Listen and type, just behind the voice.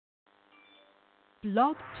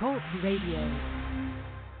Blog Talk Radio.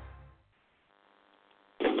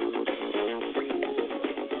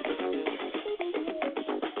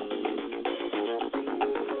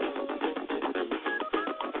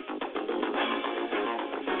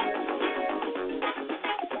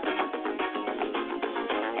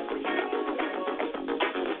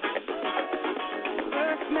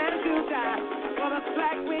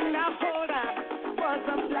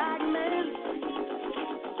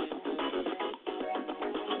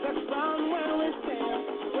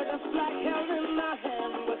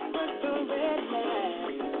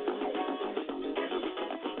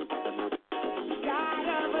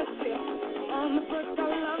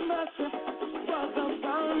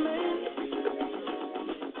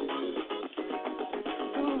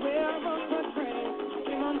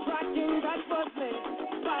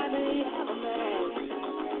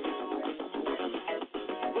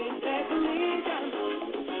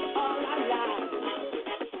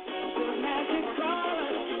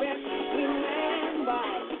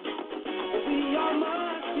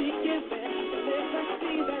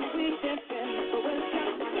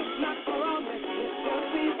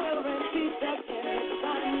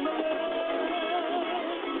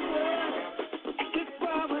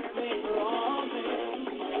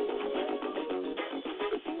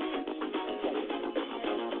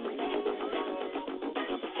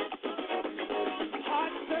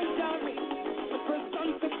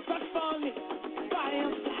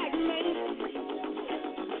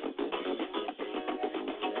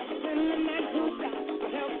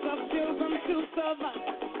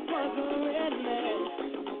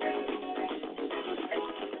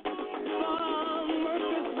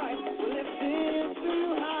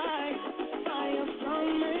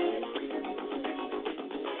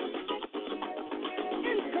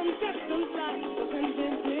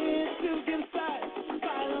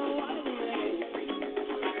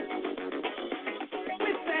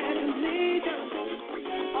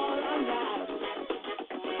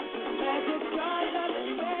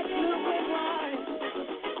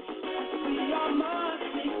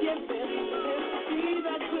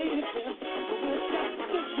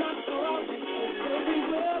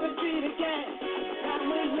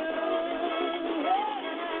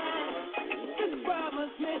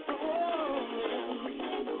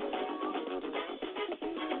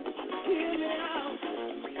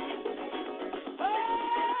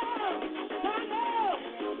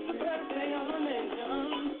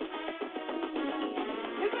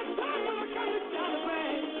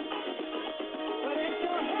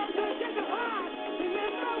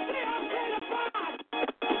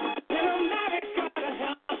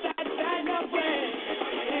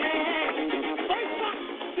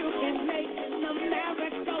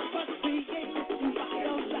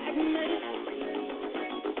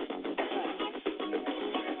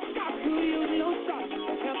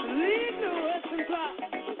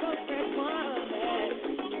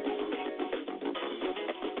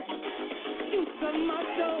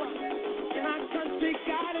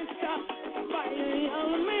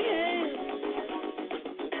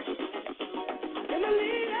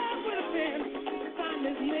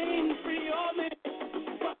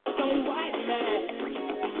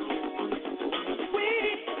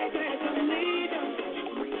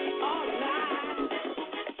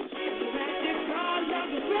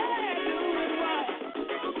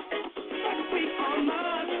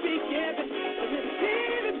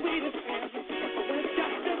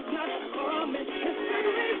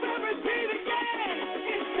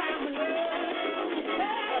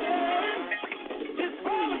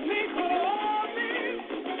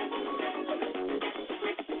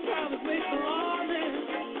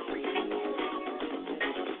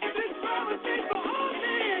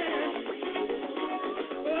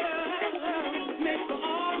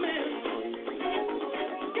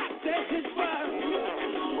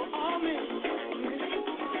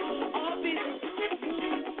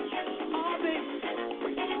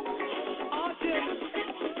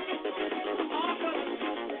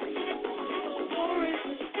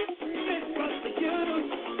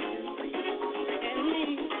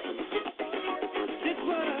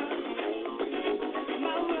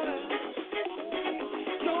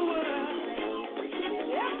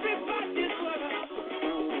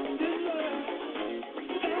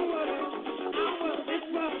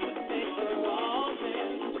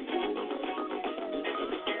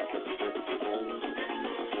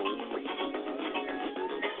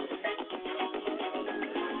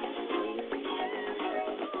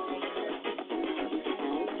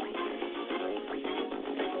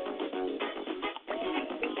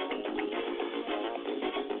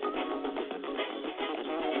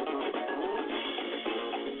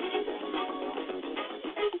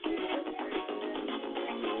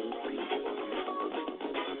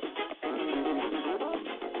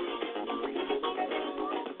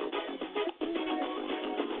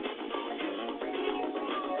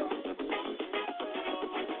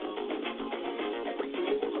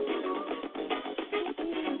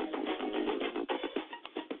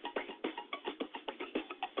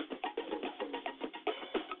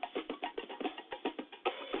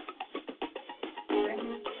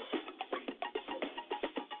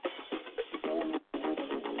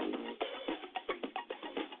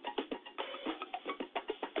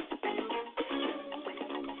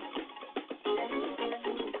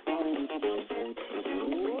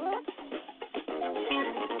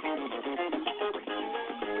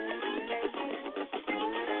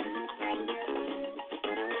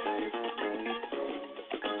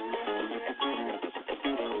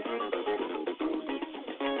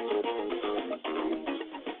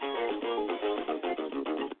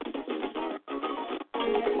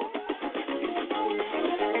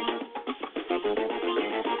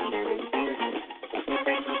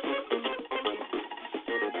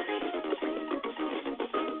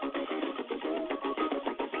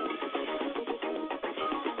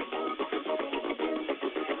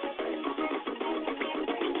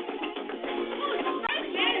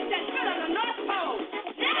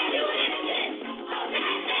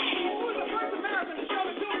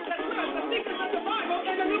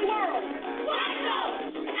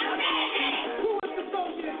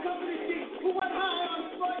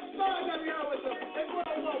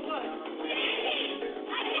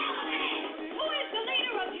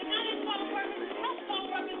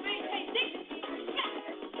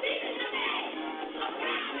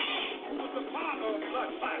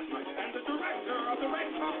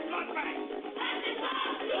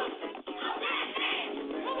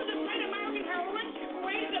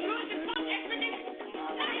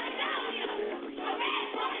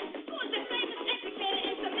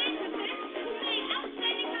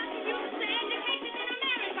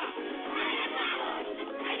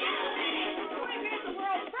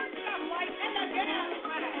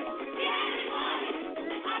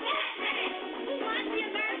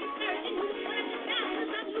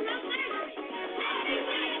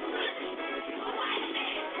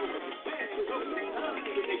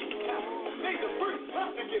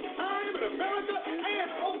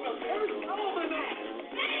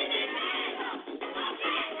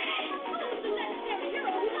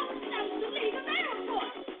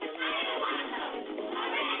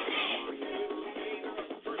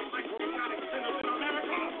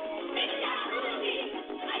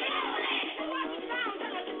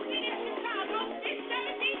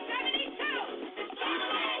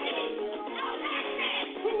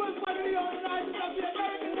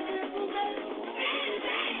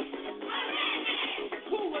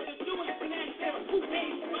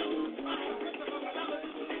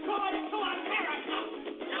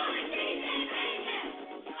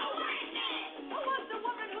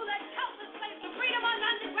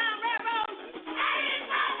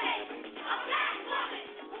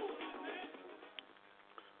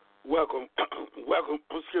 Welcome,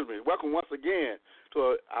 welcome once again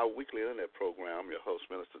to our weekly internet program. I'm your host,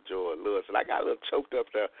 Minister Joy Lewis, and I got a little choked up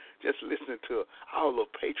there just listening to all the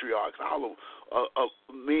patriarchs, all of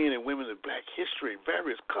men and women in Black history,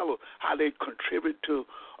 various colors, how they contribute to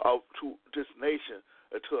this nation,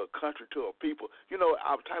 to a country, to a people. You know,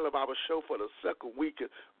 I'm title of our show for the second week is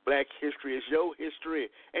Black History is Your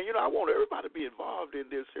History. And, you know, I want everybody to be involved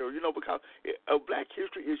in this here, you know, because Black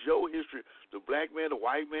history is your history. The black man, the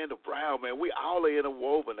white man, the brown man, we all are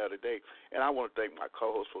interwoven there today. And I want to thank my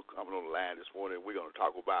co-host for coming on the line this morning. We're going to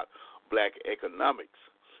talk about Black economics.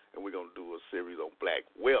 And we're going to do a series on Black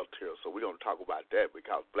wealth here. So we're going to talk about that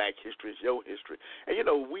because Black history is your history. And, you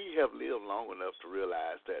know, we have lived long enough to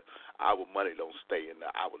realize that our money don't stay in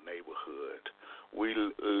our neighborhood. We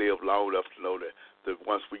live long enough to know that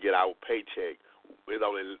once we get our paycheck, it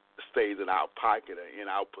only stays in our pocket or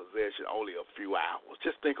in our possession only a few hours.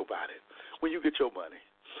 Just think about it. When you get your money,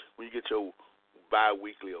 when you get your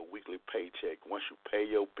bi-weekly or weekly paycheck, once you pay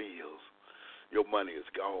your bills, your money is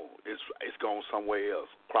gone. It's gone somewhere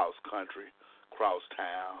else, cross country, cross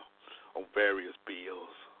town, on various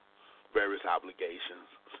bills, various obligations,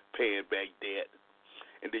 paying back debt,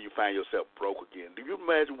 and then you find yourself broke again. Do you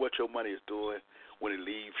imagine what your money is doing when it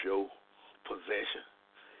leaves your possession?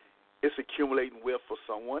 It's accumulating wealth for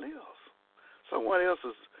someone else. Someone else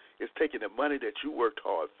is taking the money that you worked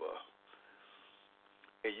hard for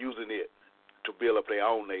and using it to build up their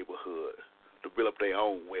own neighborhood, to build up their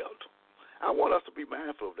own wealth. I want us to be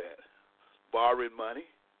mindful of that. Borrowing money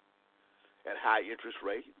at high interest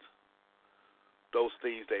rates, those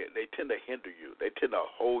things, they tend to hinder you. They tend to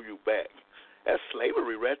hold you back. That's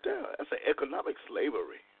slavery right there. That's an economic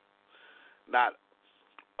slavery. Not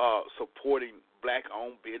supporting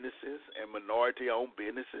black-owned businesses and minority-owned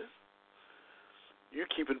businesses. You're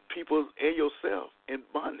keeping people and yourself in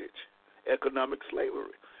bondage, economic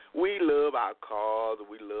slavery. We love our cars.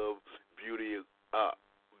 We love beauty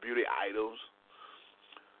items.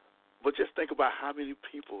 But just think about how many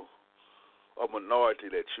people are minority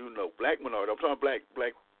that you know, black minority, I'm talking black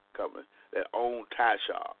company, that own tire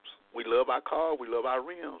shops. We love our cars, we love our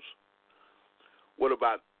rims. What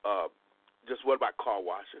about car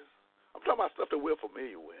washes? I'm talking about stuff that we're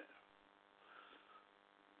familiar with.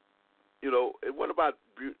 You know, and what about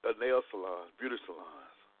nail salons, beauty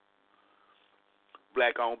salons,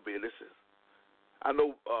 black-owned businesses? I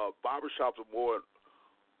know barbershops are more.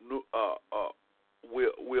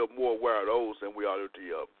 We're more aware of those than we are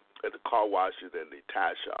at the car washes and the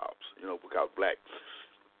tire shops. You know, because black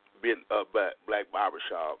barber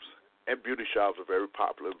shops and beauty shops are very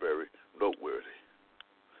popular, very noteworthy.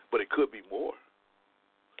 But it could be more.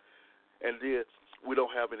 And then we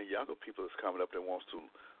don't have any younger people that's coming up that wants to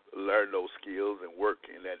learn those skills and work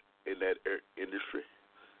in that industry.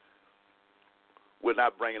 We're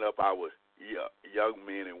not bringing up our young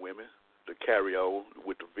men and women to carry on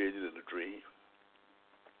with the vision and the dream.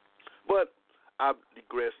 But I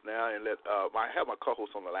digress now and I have my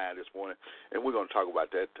co-host on the line this morning, and we're going to talk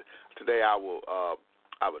about that. Today our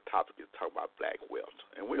topic is talk about black wealth,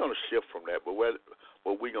 and we're going to shift from that, but we're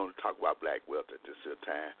going to talk about black wealth at this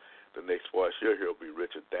time. The next voice you'll hear will be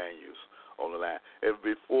Richard Daniels on the line. And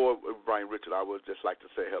before we bring Richard, I would just like to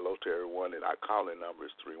say hello to everyone, and our calling number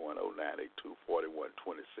is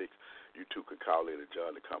 310-982-4126. You too can call in and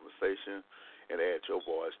join the conversation and add your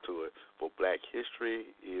voice to it. For Black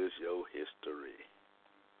History is Your History.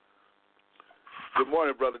 Good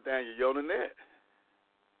morning, Brother Daniel. You on the net?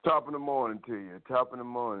 Top of the morning to you.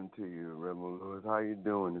 Reverend Lewis. How you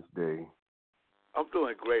doing this day? I'm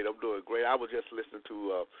doing great. I was just listening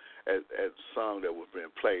to a song that was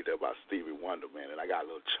being played there by Stevie Wonder, man, and I got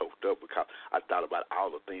a little choked up because I thought about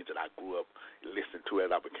all the things that I grew up listening to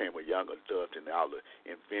as I became a young adult and all the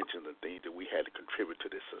inventions and things that we had to contribute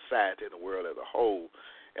to this society and the world as a whole.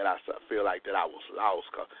 And I feel like that I was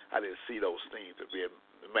lost because I didn't see those things that being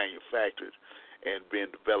manufactured and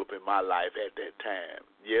being developed in my life at that time.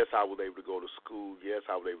 Yes, I was able to go to school. Yes,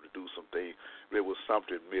 I was able to do some things, but there was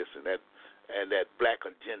something missing. And that black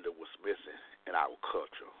agenda was missing in our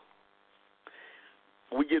culture.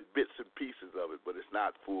 We get bits and pieces of it, but it's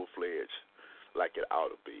not full-fledged like it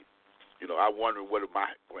ought to be. You know, I wonder what does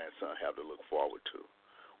my grandson have to look forward to?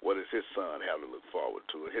 What does his son have to look forward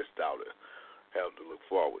to? And his daughter have to look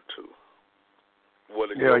forward to?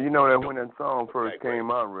 Yeah, you know that when that song first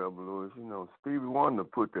came out, Rebel Lewis, you know, Stevie Wonder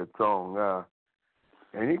put that song out.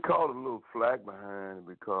 And he caught a little flack behind it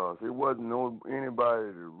because it wasn't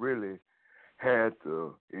anybody that really had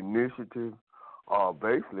the initiative, or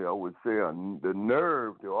basically I would say the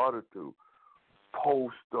nerve, the order to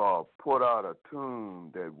post or put out a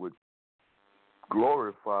tune that would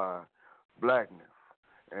glorify blackness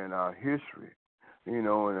and our history, you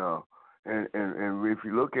know, and if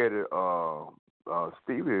you look at it,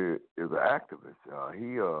 Stevie is an activist.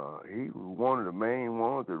 He was one of the main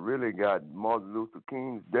ones that really got Martin Luther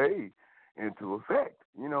King's Day into effect,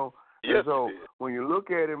 you know. Yes, and so when you look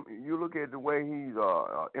at him, you look at the way he's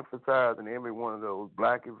emphasizing every one of those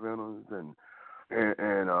black inventors and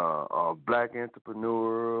black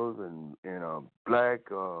entrepreneurs and black,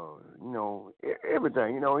 you know,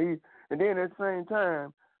 everything. You know, and then at the same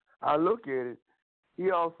time, I look at it, he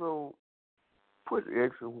also put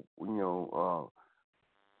extra, you know,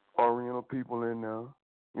 Oriental people in there,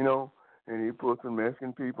 you know, and he put some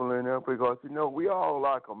Mexican people in there because, you know, we all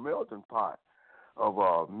like a melting pot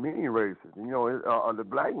of many races. You know, the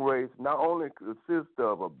black race not only consists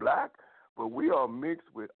of a black, but we are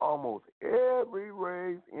mixed with almost every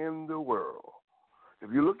race in the world.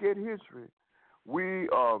 If you look at history, we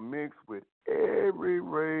are mixed with every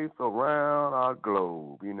race around our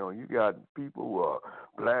globe. You know, you got people who are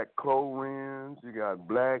black Koreans, you got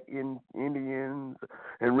black Indians,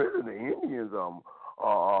 and really the Indians were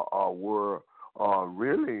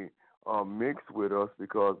really mixed with us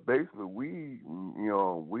because basically we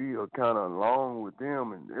are kind of along with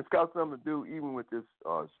them, and it's got something to do even with this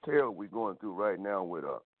tale we're going through right now with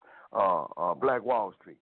Black Wall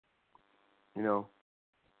Street, you know.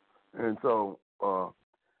 And so I'm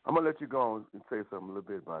going to let you go on and say something a little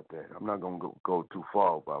bit about that. I'm not going to go too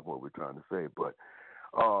far about what we're trying to say, but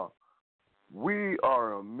we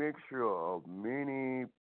are a mixture of many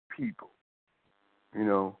people, you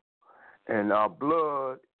know, and our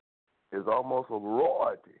blood is almost a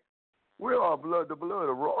royalty. We are the blood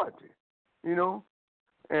of royalty, you know,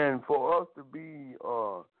 and for us to be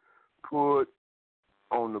put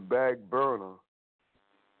on the back burner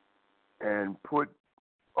and put,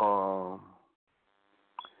 I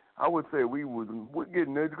would say we're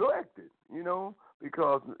getting neglected, you know,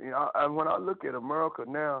 because when I look at America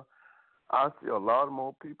now, I see a lot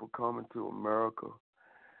more people coming to America,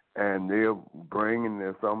 and they're bringing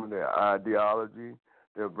some of their ideology,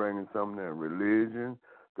 they're bringing some of their religion,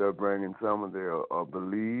 they're bringing some of their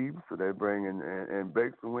beliefs. So they're bringing, and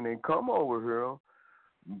basically when they come over here,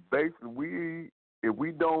 basically if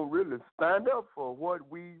we don't really stand up for what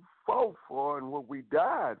we fought for and what we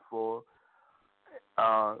died for,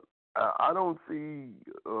 I don't see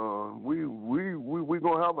we're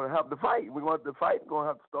gonna have to fight. We're gonna have to fight. We're gonna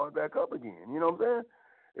have to start back up again. You know what I'm saying?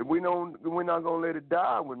 If we don't, we're not gonna let it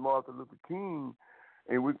die with Martin Luther King,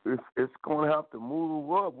 and it's gonna have to move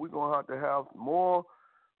up. We're gonna have to have more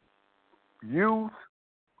youth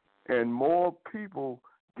and more people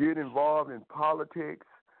get involved in politics.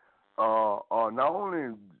 Not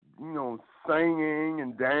only singing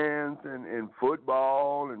and dancing and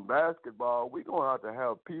football and basketball. We're gonna have to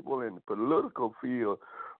have people in the political field,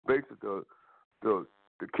 basically to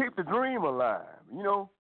keep the dream alive. You know,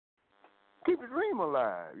 keep the dream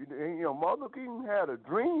alive. You know, Martin Luther King had a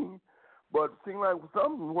dream, but it seemed like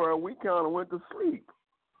something where we kind of went to sleep.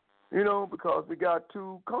 You know, because we got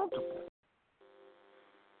too comfortable.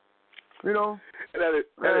 You know, and that is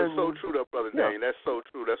so true, though, Brother Dane. That's so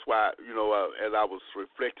true. That's why, as I was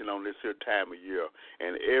reflecting on this here time of year,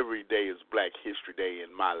 and every day is Black History Day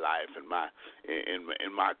in my life and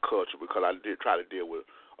in my culture, because I did try to deal with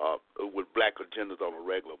Black agendas on a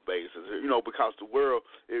regular basis. Because the world,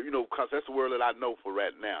 because that's the world that I know for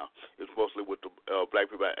right now. It's mostly with the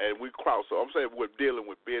Black people, and we cross. So I'm saying we're dealing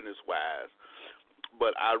with business-wise.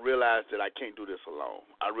 But I realized that I can't do this alone.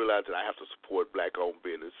 I realized that I have to support Black-owned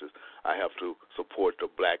businesses. I have to support the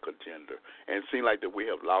Black agenda. And it seems like that we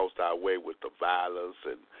have lost our way with the violence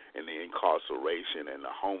and the incarceration and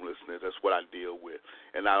the homelessness. That's what I deal with.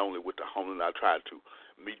 And not only with the homeless, I try to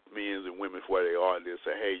meet men and women where they are and they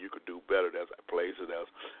say, hey, you could do better. There's places,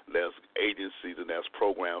 there's agencies, and there's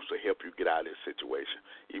programs to help you get out of this situation.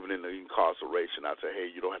 Even in the incarceration, I say,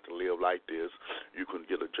 hey, you don't have to live like this. You can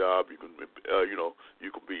get a job. You can,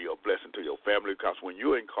 you can be a blessing to your family, because when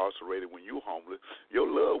you're incarcerated, when you're homeless, your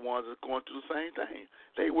loved ones are going through the same thing.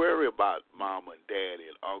 They worry about mama and daddy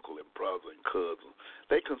and uncle and brother and cousin.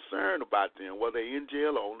 They concerned about them, whether they're in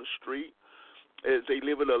jail or on the street. As they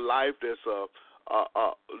live in a life that's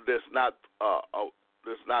not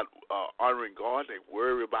honoring God. They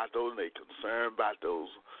worry about those. They concerned about those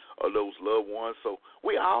loved ones. So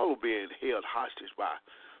we all are being held hostage by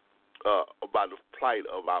the plight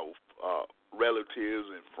of our relatives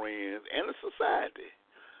and friends and the society.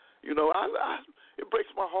 It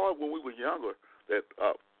breaks my heart when we were younger that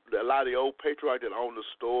a lot of the old patriarchs that owned the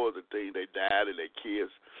stores and things, they died, and their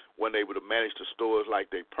kids, when they would have managed the stores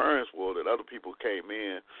like their parents were, that other people came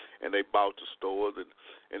in and they bought the stores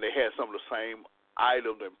and they had some of the same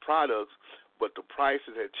items and products, but the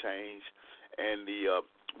prices had changed, and the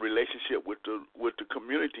relationship with the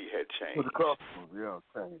community had changed. With the customers,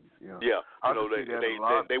 changed. Yeah, you know,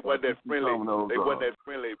 they wasn't that friendly. They wasn't that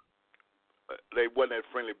friendly. They wasn't that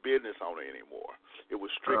friendly business owner anymore. It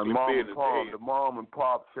was strictly business. The mom and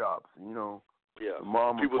pop shops, you know. Yeah. The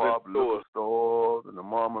mom and pop liquor stores and the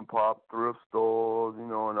mom and pop thrift stores, you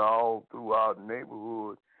know, and all throughout the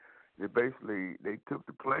neighborhood. They took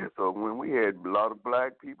the place of when we had a lot of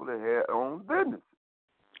black people that had owned business.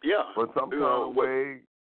 Yeah. But some kind of way,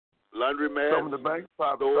 laundromats, some of the banks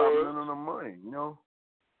stopped lending them money, you know.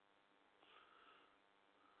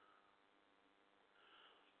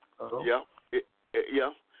 Yeah.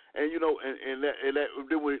 Yeah. And you know, and then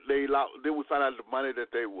we found out the money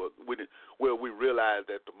that we realized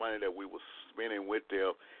that the money that we were spending with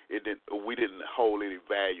them, we didn't hold any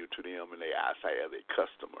value to them in their eyesight as a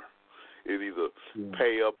customer. It either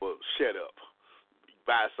pay up or shut up,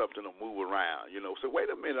 buy something or move around. You know, so wait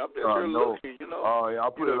a minute, I'm just here looking. You know,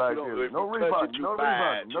 I'll put it like this: no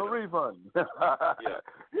refund. Yeah.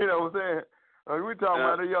 You know what I'm saying? We were talking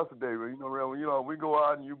about it yesterday, but you know, we go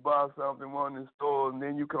out and you buy something in one of the stores, and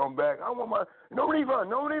then you come back. I want my no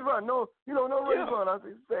refund. Refund. I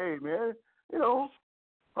say, man, you know,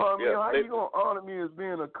 how you gonna honor me as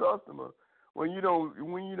being a customer when you don't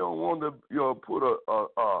want to put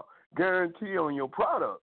a guarantee on your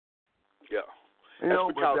product? Yeah, you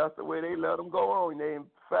know, but that's the way they let them go on. In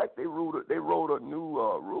fact, they wrote a new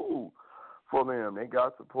rule for them. They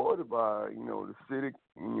got supported by the city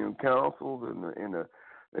councils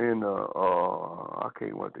and I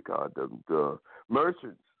can't what they call it, the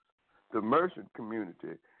merchants, the merchant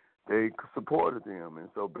community. They supported them, and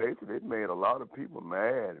so basically it made a lot of people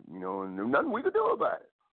mad. And there's nothing we could do about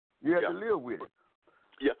it. You have to live with it.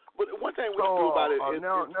 Yeah, but one thing we can do about it is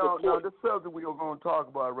now the subject we are going to talk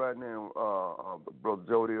about right now, Brother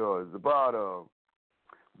Jody, is about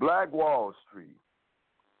Black Wall Street.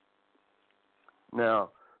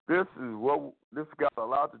 Now, this got a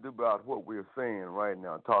lot to do about what we're saying right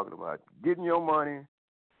now, talking about getting your money,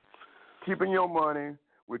 keeping your money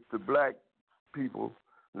with the black people,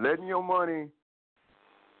 letting your money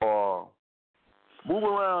move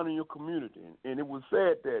around in your community. And it was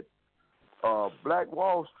said that Black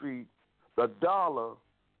Wall Street, the dollar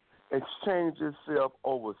exchanged itself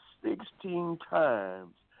over 16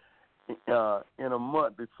 times in a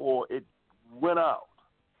month before it went out,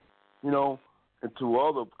 into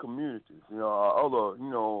other communities, other,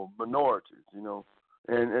 minorities,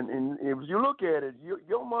 And if you look at it,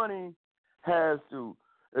 your money has to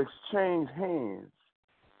exchange hands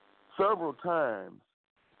several times,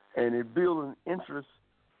 and it builds an interest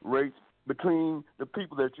rate between the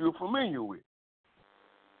people that you're familiar with.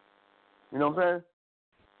 You know what I'm saying?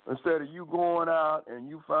 Instead of you going out and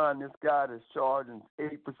you find this guy that's charging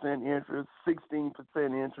 8% interest, 16%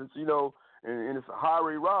 interest, and it's a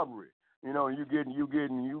highway robbery. You getting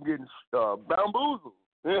bamboozled.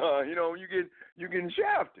 You getting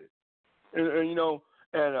shafted. And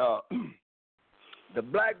the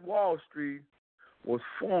Black Wall Street was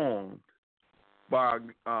formed by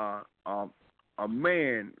a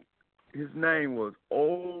man. His name was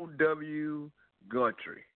O.W.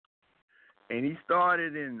 Guthrie, and he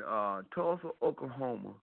started in Tulsa,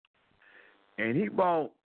 Oklahoma, and he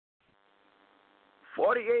bought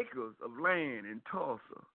 40 acres of land in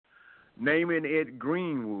Tulsa, naming it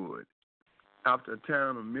Greenwood, after a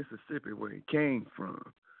town of Mississippi where he came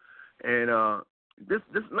from. And this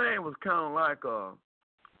land was kind of like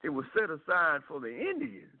it was set aside for the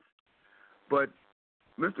Indians, but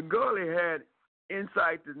Mr. Gully had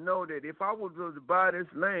insight to know that if I was to buy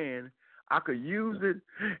this land, I could use it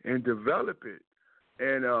and develop it.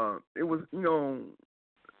 And it was, and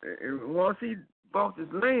once he bought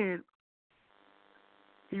this land,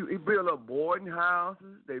 he built up boarding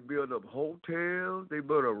houses, they built up hotels, they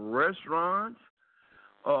built up restaurants.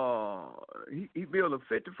 He built a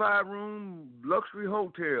 55-room luxury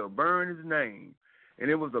hotel, burned his name, and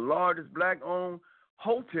it was the largest black-owned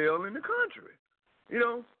hotel in the country,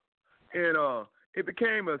 and it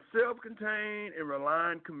became a self-contained and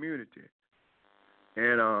reliant community.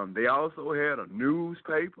 And they also had a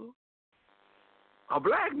newspaper, a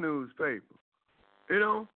black newspaper,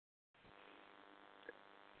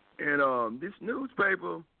 And this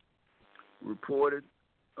newspaper reported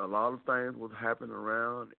a lot of things was happening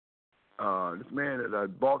around. This man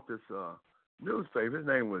that bought this newspaper, his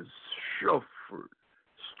name was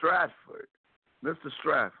Stratford, Mr.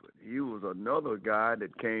 Stratford. He was another guy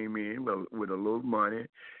that came in with a little money.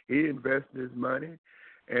 He invested his money.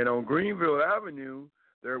 And on Greenville Avenue,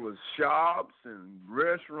 There was shops and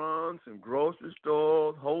restaurants and grocery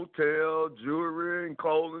stores, hotels, jewelry and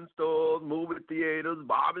clothing stores, movie theaters,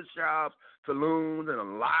 barber shops, saloons, and a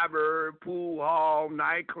library, pool hall,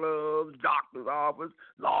 nightclubs, doctor's office,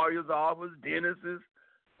 lawyer's office, dentists.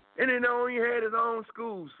 And then he had his own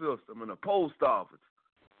school system and a post office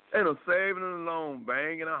and a saving and loan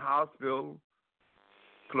bank and a hospital,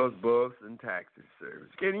 plus bus and taxi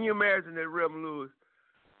service. Can you imagine that, Reverend Lewis?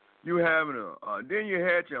 You having then you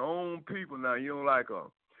had your own people. Now,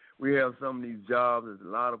 we have some of these jobs. There's a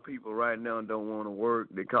lot of people right now don't want to work.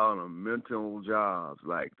 They call them mental jobs,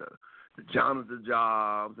 like the janitor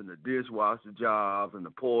jobs and the dishwasher jobs and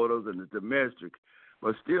the porters and the domestic.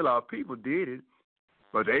 But still, our people did it.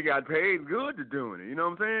 But they got paid good to doing it. You know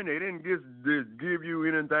what I'm saying? They didn't just give you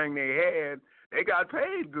anything they had. They got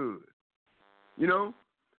paid good. You know?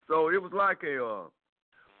 So it was like a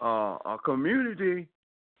community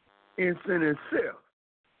in itself.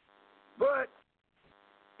 But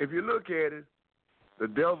if you look at it, the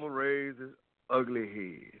devil raised his ugly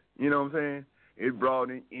head. You know what I'm saying? It brought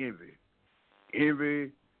in envy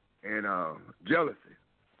and jealousy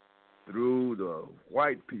through the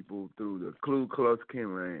white people, through the Ku Klux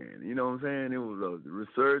Klan. You know what I'm saying? It was a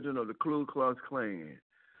resurgence of the Ku Klux Klan.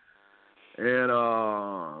 And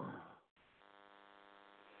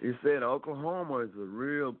he said Oklahoma is a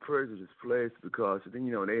real prejudiced place because, they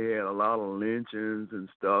had a lot of lynchings and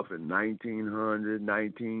stuff in 1900,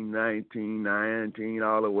 1919, 19,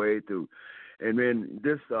 all the way through. And then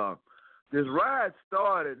this riot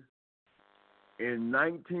started in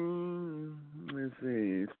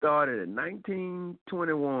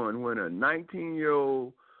 1921 when a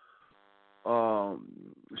 19-year-old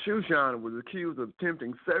shoeshiner was accused of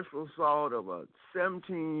attempting sexual assault of a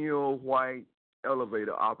 17-year-old white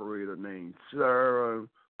elevator operator named Sarah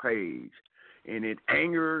Page, and it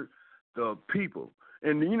angered the people.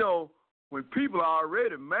 And when people are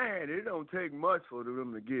already mad, it don't take much for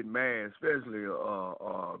them to get mad, especially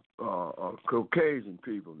Caucasian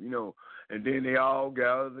people, And then they all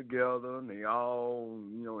gather together, and they all,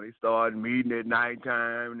 they started meeting at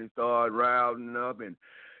nighttime, and they started rounding up, and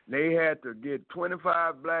they had to get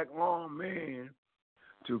 25 black armed men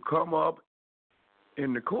to come up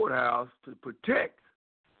in the courthouse to protect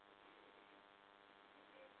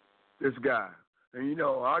this guy. And,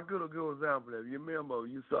 I'll give a good example of it. You remember,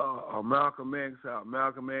 you saw Malcolm X, how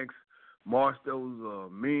Malcolm X marched those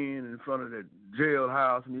men in front of the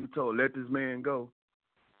jailhouse, and he told, let this man go.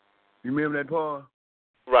 You remember that part?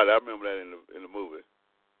 Right, I remember that in the movie.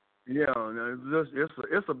 Yeah,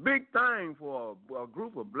 it's a big thing for a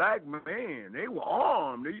group of black men. They were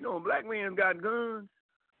armed. Black men got guns.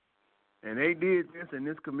 And they did this in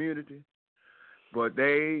this community, but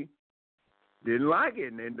they didn't like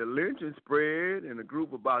it. And then the lynching spread, and a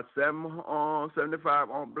group of about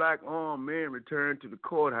 75 black armed men returned to the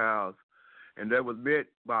courthouse, and that was met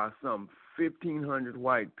by some 1,500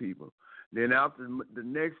 white people. Then after the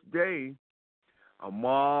next day, a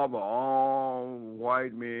mob of armed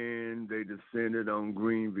white men, they descended on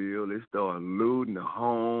Greenville. They started looting the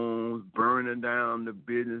homes, burning down the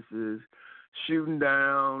businesses, shooting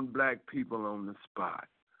down black people on the spot.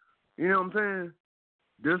 You know what I'm saying?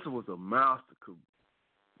 This was a massacre,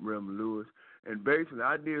 Reverend Lewis. And basically,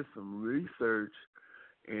 I did some research,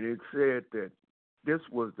 and it said that this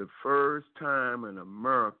was the first time in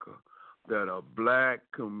America that a black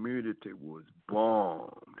community was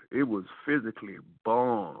bombed. It was physically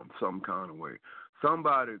bombed some kind of way.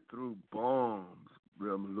 Somebody threw bombs,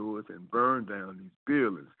 Reverend Lewis, and burned down these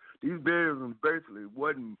buildings. These buildings basically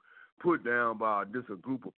wasn't put down by just a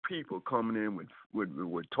group of people coming in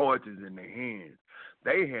with torches in their hands.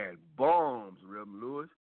 They had bombs, Reverend Lewis,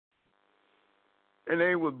 and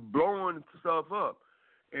they were blowing stuff up.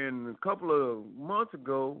 And a couple of months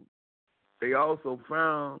ago, they also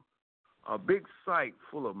found a big site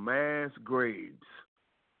full of mass graves,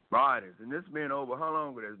 bodies. And this been over, how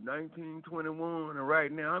long ago? That's 1921, and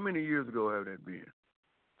right now, how many years ago have that been?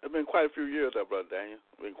 It's been quite a few years, Brother Daniel.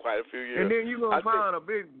 It's been quite a few years. And then you're going to find a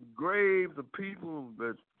big graves of people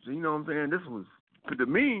that, you know what I'm saying, this was, to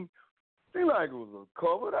me, seemed like it was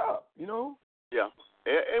covered up, Yeah.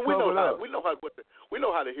 And we know how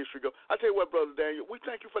the history goes. I tell you what, Brother Daniel, we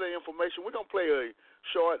thank you for the information. We're going to play a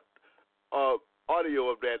short audio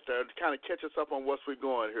of that to kind of catch us up on what's we're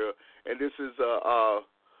going here. And this is to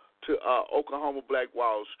Oklahoma Black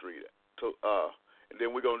Wall Street. And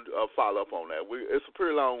then we're going to follow up on that. It's a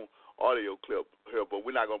pretty long audio clip here, but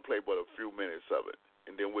we're not going to play but a few minutes of it.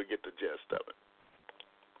 And then we'll get the gist of it.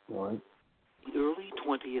 All right. The early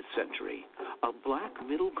 20th century, a black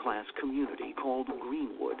middle-class community called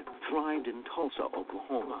Greenwood thrived in Tulsa,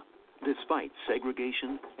 Oklahoma. despite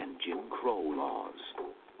segregation and Jim Crow laws.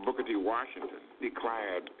 Booker T. Washington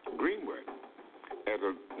declared Greenwood as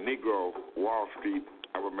a Negro Wall Street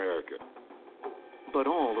of America. But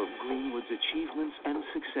all of Greenwood's achievements and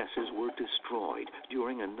successes were destroyed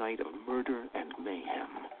during a night of murder and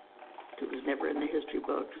mayhem. It was never in the history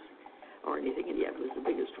books or anything, and yet it was the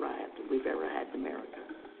biggest riot that we've ever had in America.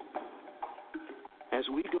 As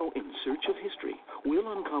we go in search of history,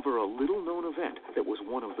 we'll uncover a little-known event that was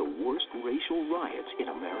one of the worst racial riots in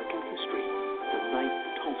American history, the night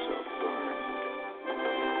Tulsa burned.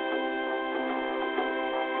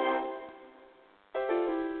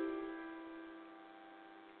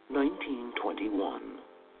 1921.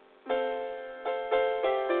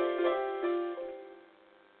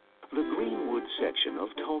 The Greenwood section of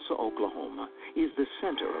Tulsa, Oklahoma, is the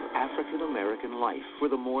center of African American life for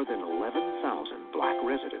the more than 11,000 black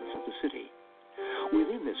residents of the city.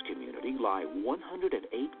 Within this community lie 108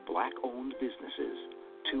 black-owned businesses,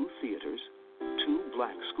 2 theaters, 2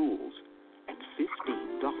 black schools, and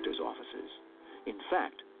 15 doctor's offices. In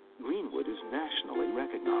fact, Greenwood is nationally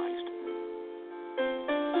recognized.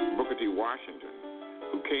 Booker T. Washington,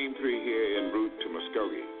 who came through here en route to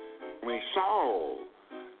Muskogee, when he saw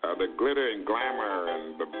the glitter and glamour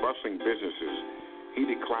and the bustling businesses, he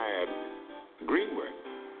declared Greenwood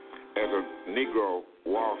as a Negro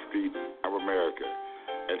Wall Street of America.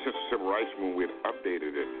 And since the Civil Rights Movement, we had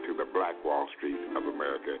updated it to the Black Wall Street of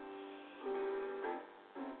America.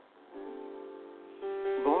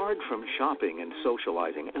 Barred from shopping and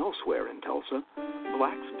socializing elsewhere in Tulsa,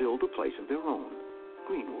 blacks built a place of their own,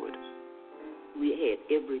 Greenwood. We had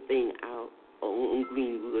everything out on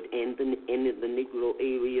Greenwood and in the Negro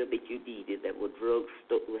area that you needed. That were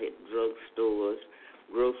we had drugstores,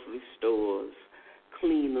 grocery stores,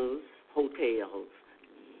 cleaners, hotels.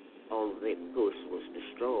 All of that, of course, was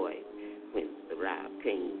destroyed when the riot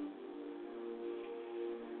came.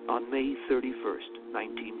 On May 31st,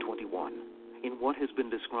 1921, in what has been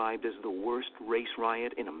described as the worst race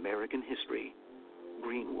riot in American history,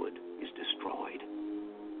 Greenwood is destroyed.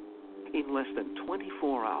 In less than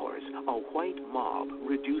 24 hours, a white mob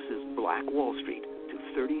reduces Black Wall Street to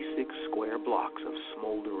 36 square blocks of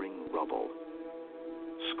smoldering rubble.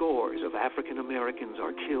 Scores of African Americans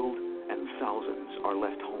are killed and thousands are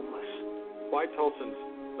left homeless. White Tulsans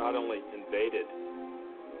not only invaded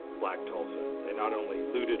Black Tulsa, they not only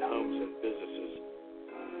looted homes and businesses,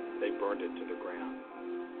 they burned it to the ground.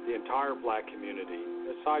 The entire black community,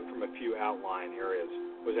 aside from a few outlying areas,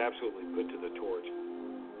 was absolutely put to the torch.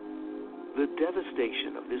 The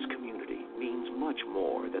devastation of this community means much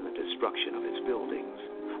more than the destruction of its buildings.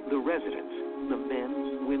 The residents, the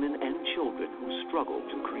men, women, and children who struggled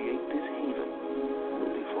to create this haven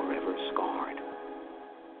will be forever scarred.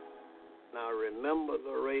 Now remember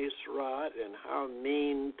the race riot and how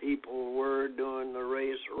mean people were during the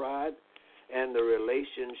race riot and the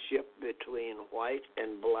relationship between white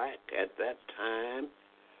and black at that time.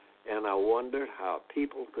 And I wondered how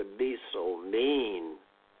people could be so mean.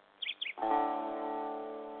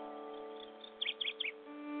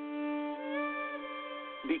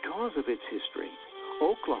 Because of its history,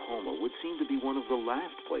 Oklahoma would seem to be one of the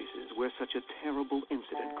last places where such a terrible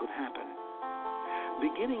incident could happen.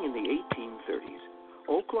 Beginning in the 1830s,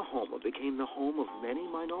 Oklahoma became the home of many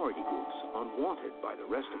minority groups unwanted by the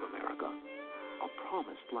rest of America, a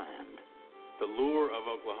promised land. The lure of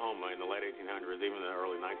Oklahoma in the late 1800s, even in the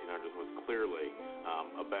early 1900s, was clearly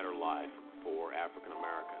a better life for African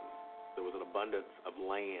Americans. There was an abundance of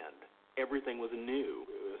land. Everything was new,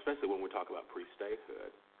 especially when we talk about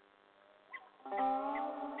pre-statehood.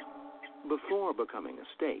 Before becoming a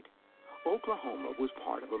state, Oklahoma was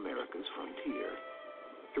part of America's frontier.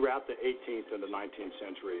 Throughout the 18th and the 19th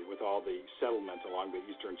century, with all the settlements along the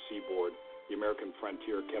eastern seaboard, the American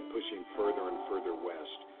frontier kept pushing further and further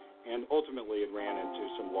west. And ultimately, it ran into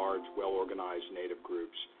some large, well-organized native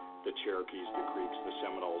groups, the Cherokees, the Creeks, the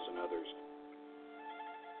Seminoles, and others.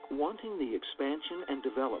 Wanting the expansion and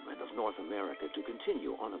development of North America to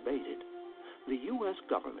continue unabated, the U.S.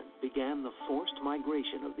 government began the forced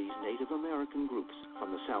migration of these Native American groups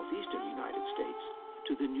from the southeastern United States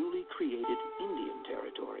to the newly created Indian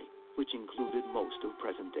Territory, which included most of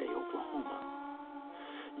present-day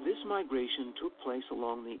Oklahoma. This migration took place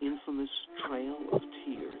along the infamous Trail of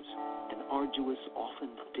Tears, an arduous,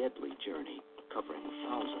 often deadly journey covering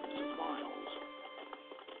thousands of miles.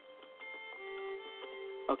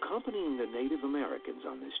 Accompanying the Native Americans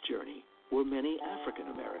on this journey were many African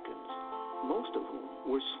Americans, most of whom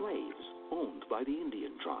were slaves owned by the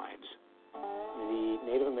Indian tribes. The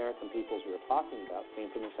Native American peoples we were talking about came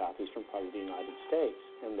from the southeastern part of the United States,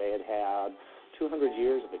 and they had had 200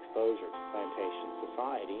 years of exposure to plantation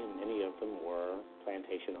society, and many of them were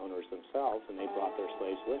plantation owners themselves, and they brought their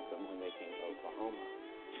slaves with them when they came to Oklahoma.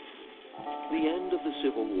 The end of the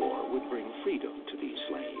Civil War would bring freedom to these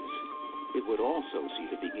slaves. It would also see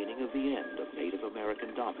the beginning of the end of Native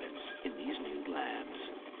American dominance in these new lands.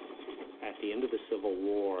 At the end of the Civil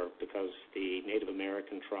War, because the Native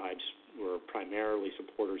American tribes were primarily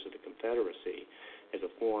supporters of the Confederacy as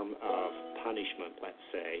a form of punishment, let's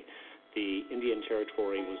say, the Indian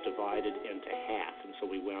Territory was divided into half, and so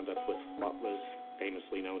we wound up with what was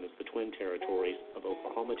famously known as the Twin Territories of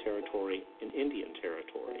Oklahoma Territory and Indian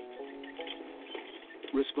Territory.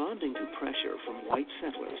 Responding to pressure from white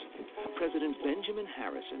settlers, President Benjamin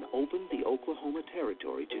Harrison opened the Oklahoma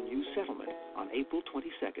Territory to new settlement on April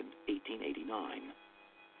 22, 1889.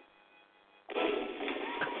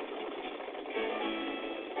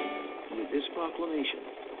 With this proclamation,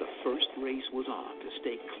 the first race was on to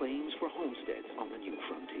stake claims for homesteads on the new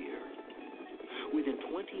frontier. Within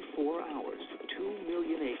 24 hours, 2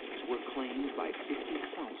 million acres were claimed by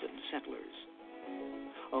 50,000 settlers.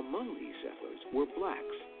 Among these settlers were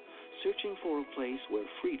blacks, searching for a place where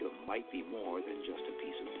freedom might be more than just a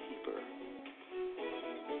piece of paper.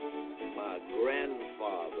 My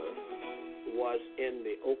grandfather was in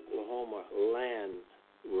the Oklahoma land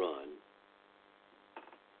run.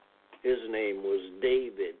 His name was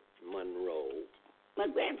David Monroe. My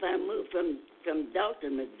grandfather moved from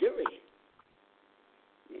Dalton, Missouri,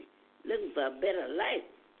 looking for a better life.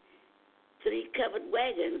 3 covered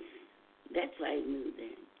wagons. That's why he moved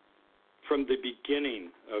in. From the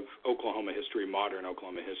beginning of Oklahoma history, modern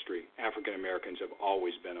Oklahoma history, African Americans have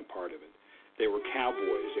always been a part of it. They were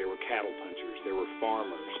cowboys, they were cattle punchers, they were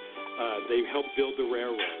farmers. They helped build the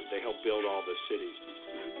railroad, they helped build all the cities.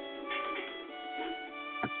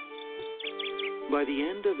 By the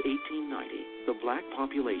end of 1890, the black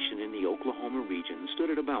population in the Oklahoma region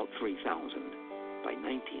stood at about 3,000. By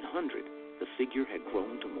 1900, the figure had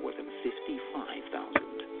grown to more than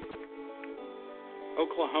 55,000.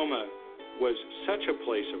 Oklahoma was such a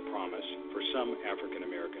place of promise for some African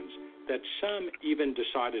Americans that some even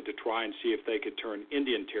decided to try and see if they could turn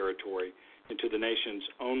Indian Territory into the nation's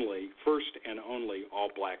first and only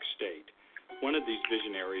all-black state. One of these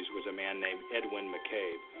visionaries was a man named Edwin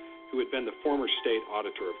McCabe, who had been the former state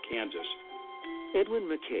auditor of Kansas. Edwin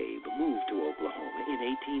McCabe moved to Oklahoma in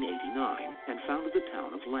 1889 and founded the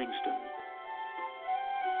town of Langston.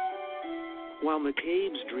 While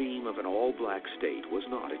McCabe's dream of an all-black state was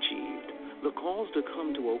not achieved, the calls to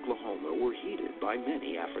come to Oklahoma were heeded by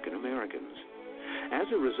many African Americans. As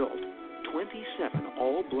a result, 27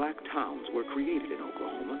 all-black towns were created in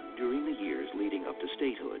Oklahoma during the years leading up to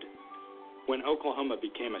statehood. When Oklahoma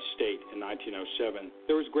became a state in 1907,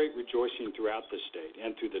 there was great rejoicing throughout the state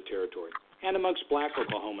and through the territory, and amongst black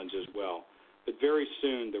Oklahomans as well. But very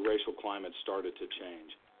soon, the racial climate started to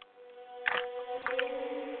change.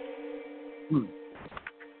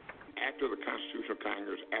 After the Constitutional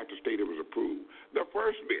Congress, after statehood was approved, the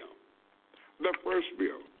first bill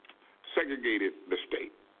segregated the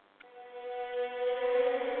state.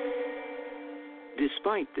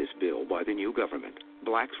 Despite this bill by the new government,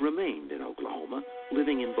 blacks remained in Oklahoma,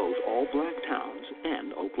 living in both all-black towns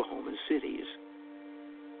and Oklahoma cities.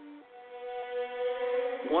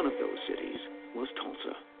 One of those cities was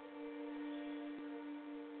Tulsa.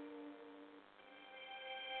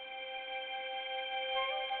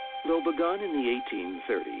 Though begun in the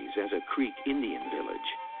 1830s as a Creek Indian village,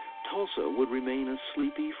 Tulsa would remain a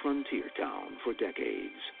sleepy frontier town for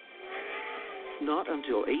decades. Not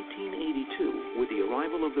until 1882, with the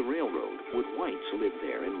arrival of the railroad, would whites live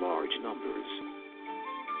there in large numbers.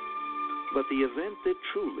 But the event that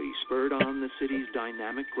truly spurred on the city's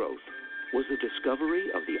dynamic growth was the discovery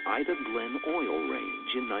of the Ida Glen oil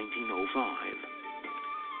range in 1905.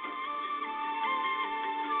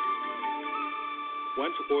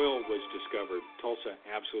 Once oil was discovered, Tulsa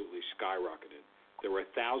absolutely skyrocketed. There were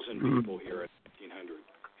 1,000 people here in 1900.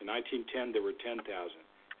 In 1910, there were 10,000.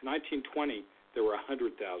 In 1920, there were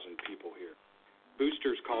 100,000 people here.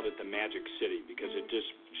 Boosters called it the Magic City because it just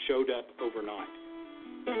showed up overnight.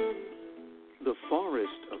 The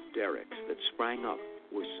forest of derricks that sprang up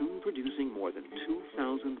were soon producing more than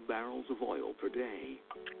 2,000 barrels of oil per day.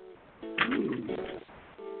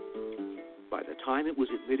 By the time it was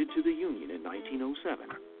admitted to the Union in 1907,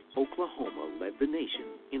 Oklahoma led the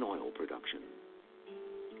nation in oil production.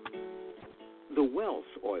 The wealth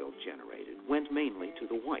oil generated went mainly to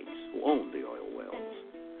the whites who owned the oil wells.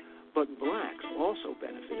 But blacks also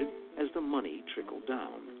benefited as the money trickled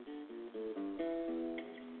down.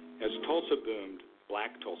 As Tulsa boomed,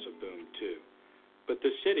 Black Tulsa boomed too. But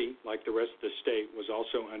the city, like the rest of the state, was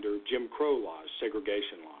also under Jim Crow laws,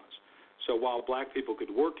 segregation laws. So while black people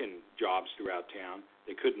could work in jobs throughout town,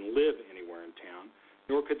 they couldn't live anywhere in town,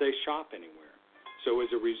 nor could they shop anywhere. So as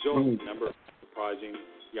a result, a number of enterprising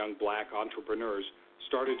young black entrepreneurs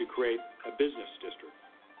started to create a business district.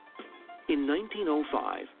 In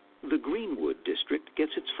 1905, the Greenwood District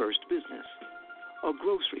gets its first business, a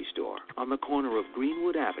grocery store on the corner of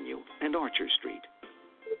Greenwood Avenue and Archer Street.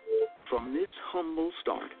 From this humble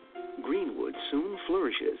start, Greenwood soon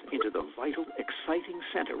flourishes into the vital, exciting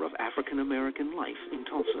center of African-American life in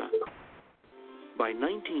Tulsa. By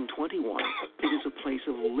 1921, it is a place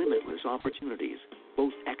of limitless opportunities,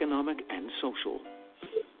 both economic and social.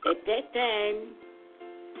 At that time,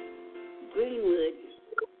 Greenwood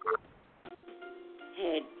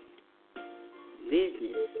had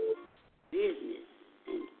business.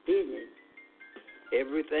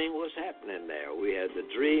 Everything was happening there. We had the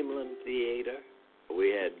Dreamland Theater. We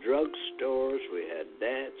had drugstores. We had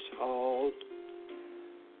dance halls,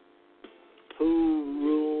 pool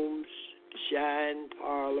rooms, shine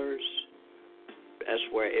parlors. That's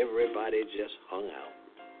where everybody just hung out.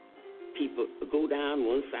 People go down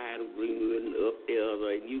one side of Greenwood and up the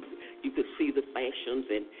other, and you could see the fashions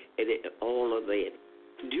and all of that.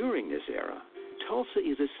 During this era, Tulsa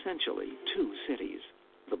is essentially two cities,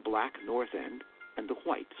 the black North End and the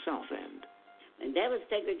white South End. And that was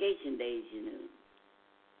segregation days, you know.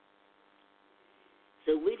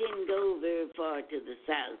 So we didn't go very far to the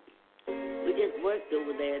south. We just worked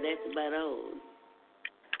over there, that's about all.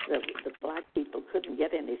 The black people couldn't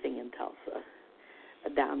get anything in Tulsa,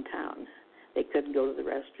 downtown. They couldn't go to the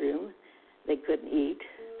restroom. They couldn't eat.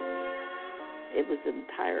 It was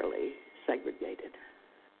entirely segregated.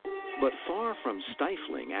 But far from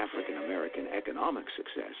stifling African-American economic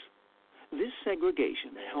success, this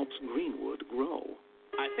segregation helps Greenwood grow.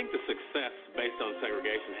 I think the success based on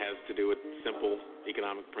segregation has to do with simple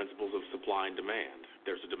economic principles of supply and demand.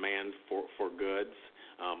 There's a demand for goods.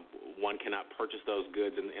 One cannot purchase those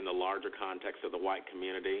goods in the larger context of the white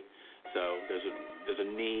community. So there's a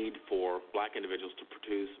need for black individuals to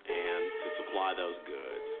produce and to supply those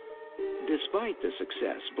goods. Despite the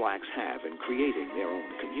success blacks have in creating their own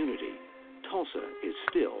community, Tulsa is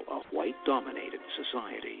still a white-dominated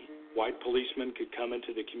society. White policemen could come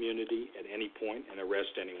into the community at any point and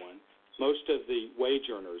arrest anyone. Most of the wage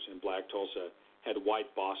earners in Black Tulsa had white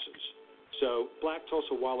bosses. So Black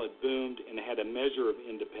Tulsa, while it boomed and had a measure of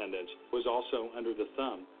independence, was also under the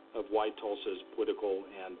thumb of white Tulsa's political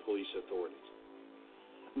and police authorities.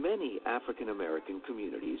 Many African-American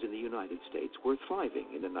communities in the United States were thriving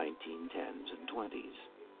in the 1910s and 20s.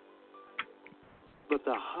 But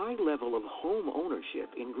the high level of home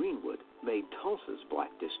ownership in Greenwood made Tulsa's black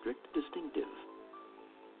district distinctive.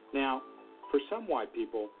 Now, for some white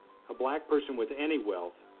people, a black person with any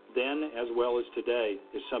wealth, then as well as today,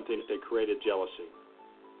 is something that created jealousy.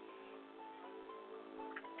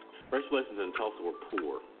 Racial relations in Tulsa were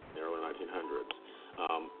poor in the early 1900s.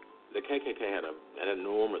 The KKK had an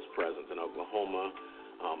enormous presence in Oklahoma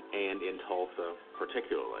and in Tulsa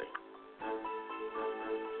particularly.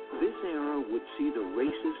 This era would see the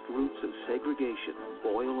racist roots of segregation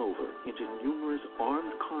boil over into numerous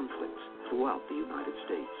armed conflicts throughout the United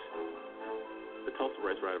States. The Tulsa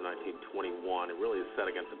race riot of 1921, it really is set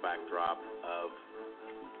against the backdrop of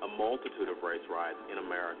a multitude of race riots in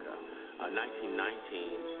America.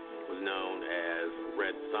 1919 was known as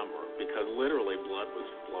Red Summer because literally blood was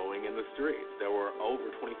flowing in the streets. There were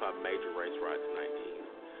over 25 major race riots in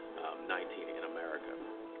 1919 in America.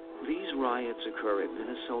 These riots occur in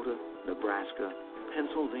Minnesota, Nebraska,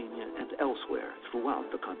 Pennsylvania, and elsewhere throughout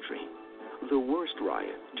the country. The worst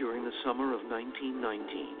riot during the summer of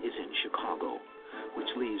 1919 is in Chicago,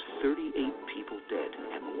 which leaves 38 people dead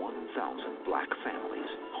and 1,000 black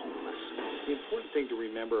families homeless. The important thing to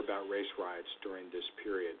remember about race riots during this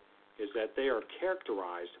period is that they are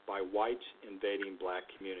characterized by whites invading black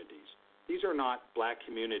communities. These are not black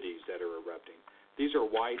communities that are erupting. These are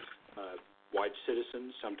white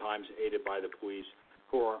citizens, sometimes aided by the police,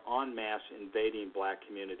 who are en masse invading black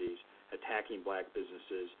communities, attacking black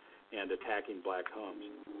businesses, and attacking black homes.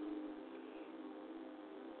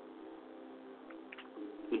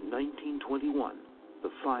 In 1921, the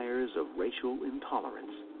fires of racial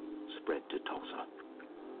intolerance spread to Tulsa.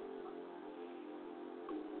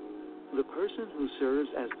 The person who serves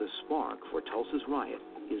as the spark for Tulsa's riot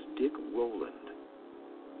is Dick Rowland.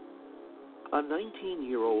 A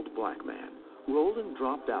 19-year-old black man, Rowland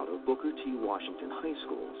dropped out of Booker T. Washington High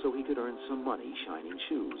School so he could earn some money shining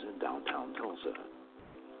shoes in downtown Tulsa.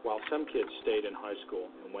 While some kids stayed in high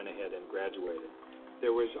school and went ahead and graduated,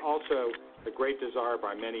 There was also the great desire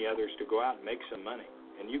by many others to go out and make some money,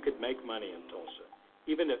 and you could make money in Tulsa.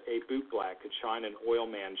 Even a bootblack could shine an oil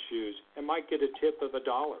man's shoes and might get a tip of $1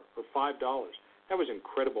 or $5. That was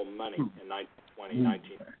incredible money in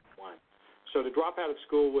 1920, 1921. So to drop out of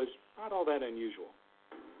school was not all that unusual.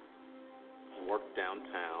 Worked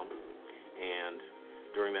downtown, and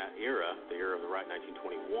during that era, the era of the right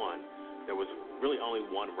 1921, there was really only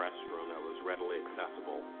one restroom that was readily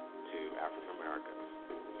accessible to African Americans,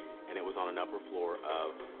 and it was on an upper floor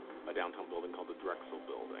of a downtown building called the Drexel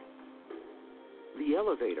Building. The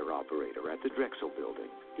elevator operator at the Drexel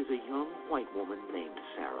Building is a young white woman named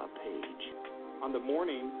Sarah Page. On the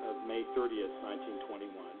morning of May 30th, 1921,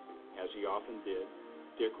 as he often did,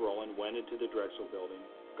 Dick Rowland went into the Drexel Building,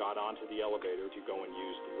 got onto the elevator to go and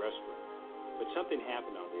use the restroom. But something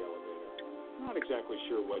happened on the elevator. I'm not exactly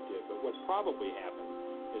sure what did, but what probably happened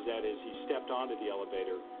is that as he stepped onto the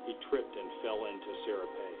elevator, he tripped and fell into Sarah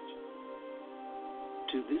Page.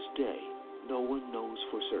 To this day, no one knows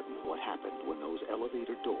for certain what happened when those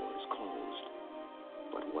elevator doors closed.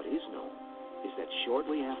 But what is known is that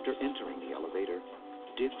shortly after entering the elevator,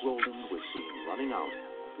 Dick Rowland was seen running out,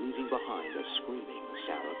 leaving behind a screaming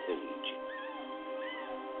Sarah Page.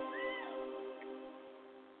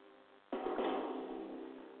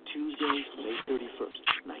 Tuesday, May 31st,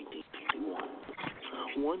 1921.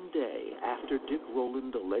 One day after Dick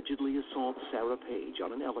Rowland allegedly assaults Sarah Page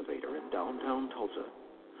on an elevator in downtown Tulsa,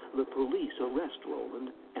 the police arrest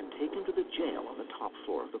Rowland and take him to the jail on the top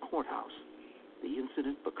floor of the courthouse. The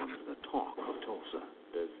incident becomes the talk of Tulsa.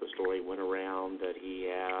 The story went around that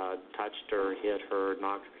he had touched her, hit her,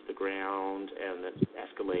 knocked her to the ground, and it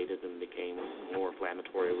escalated and became more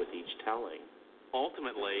inflammatory with each telling.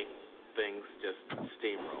 Ultimately, things just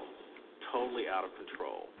steamrolled, totally out of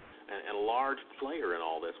control. And a large player in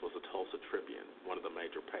all this was the Tulsa Tribune, one of the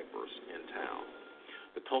major papers in town.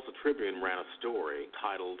 The Tulsa Tribune ran a story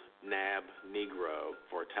titled "Nab Negro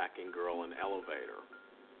for Attacking Girl in Elevator."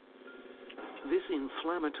 This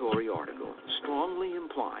inflammatory article strongly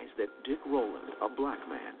implies that Dick Rowland, a black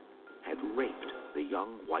man, had raped the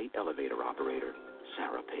young white elevator operator,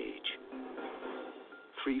 Sarah Page.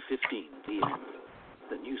 3:15 p.m.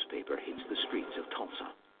 The newspaper hits the streets of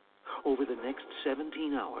Tulsa. Over the next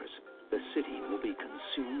 17 hours, the city will be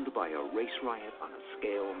consumed by a race riot on a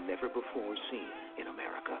scale never before seen in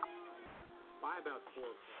America. By about 4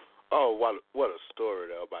 Oh, what a story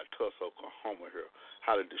there about Tulsa, Oklahoma here.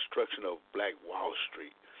 How the destruction of Black Wall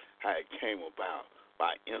Street, how it came about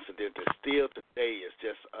by incident that still today is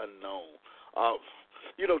just unknown.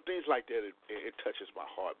 Things like that, it touches my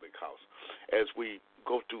heart because as we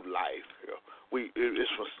go through life here,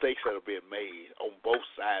 it's mistakes that are being made on both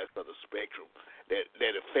sides of the spectrum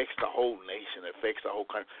that affects the whole nation, affects the whole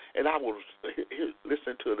country. And I was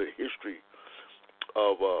listening to the history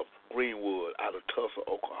of Greenwood out of Tulsa,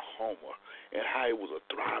 Oklahoma, and how it was a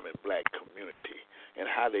thriving black community and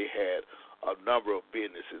how they had a number of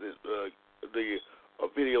businesses. A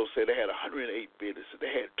video said they had 108 businesses. They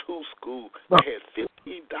had 2 schools. They had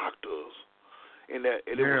 15 doctors. And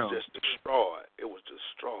it was just destroyed. It was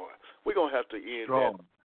destroyed. We're going to have to end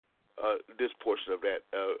this portion of that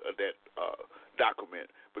document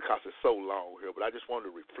because it's so long here. But I just wanted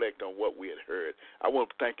to reflect on what we had heard. I want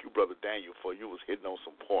to thank you, Brother Daniel, for you was hitting on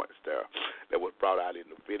some points there that was brought out in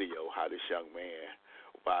the video, how this young man,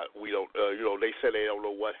 we don't, they say they don't know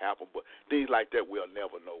what happened, but things like that we'll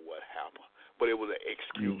never know what happened. But it was an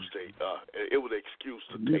excuse. It was an excuse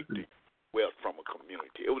to take the wealth from a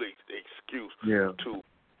community. It was an excuse to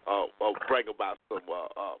bring about some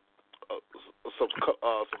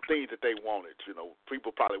things that they wanted.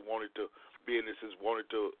 People probably wanted businesses wanted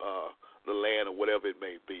the land or whatever it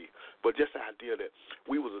may be. But just the idea that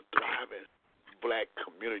we was a thriving black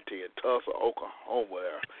community in Tulsa,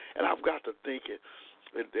 Oklahoma, and I've got to thinking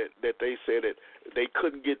that they said that they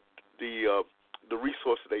couldn't get the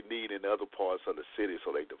resources they need in other parts of the city,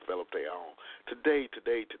 so they develop their own. Today,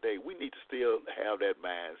 we need to still have that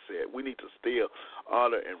mindset. We need to still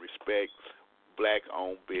honor and respect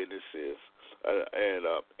black-owned businesses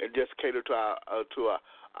and just cater to our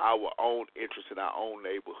own interests in our own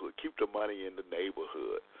neighborhood. Keep the money in the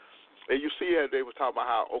neighborhood. And you see how they were talking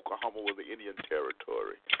about how Oklahoma was the Indian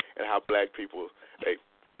territory and how black people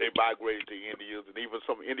they migrated to Indians, and even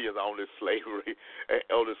some Indians owned slavery,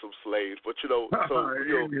 owned some slaves. But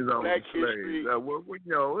Indians owned black slaves. history.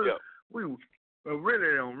 We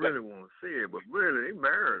really don't want to say it, but really they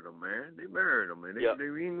married them, man. They married them, and they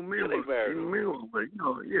married them. But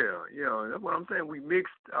that's what I'm saying. We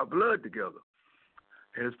mixed our blood together.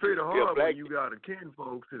 And it's pretty hard when you got a kin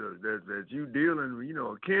folks that you dealing with,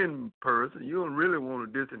 a kin person. You don't really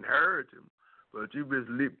want to disinherit him. but you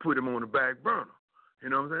just put them on the back burner. You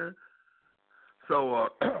know what I'm saying? So,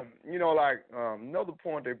 another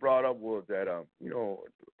point they brought up was that, the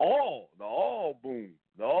oil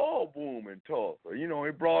boom in Tulsa.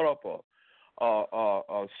 It brought up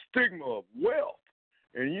a stigma of wealth.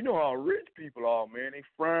 And you know how rich people are, man. They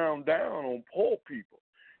frown down on poor people.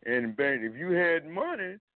 And if you had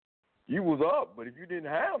money, you was up. But if you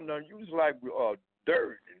didn't have none, you was like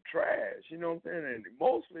dirt and trash. You know what I'm saying? And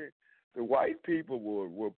mostly the white people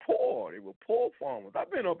were poor. They were poor farmers.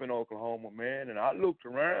 I've been up in Oklahoma, man, and I looked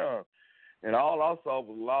around, and all I saw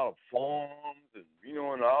was a lot of farms and,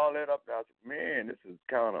 and all that up there. I said, man, this is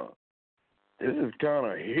kind of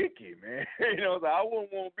hicky, man. So I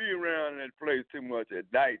wouldn't want to be around that place too much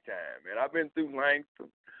at nighttime, man. I've been through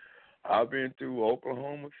Langston. I've been through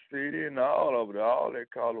Oklahoma City and all over there, all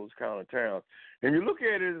that call those kind of towns. And you look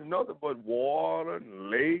at it, it's nothing but water and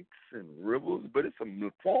lakes and rivers, but it's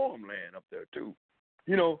some farmland up there too,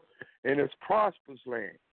 and it's prosperous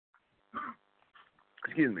land.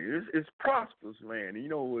 Excuse me, it's prosperous land.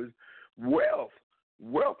 It's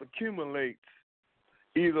wealth accumulates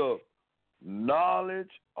either knowledge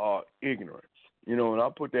or ignorance. And I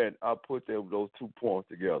put those 2 points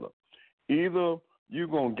together. Either you're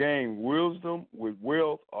gonna gain wisdom with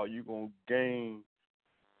wealth, or you're gonna gain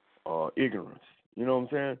ignorance. You know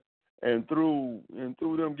what I'm saying? And through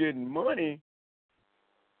them getting money,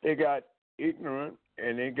 they got ignorant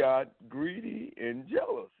and they got greedy and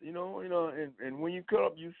jealous. And when you come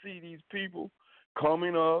up, you see these people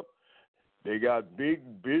coming up. They got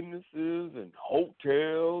big businesses and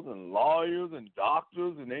hotels and lawyers and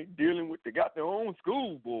doctors, and they got their own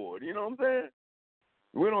school board. You know what I'm saying?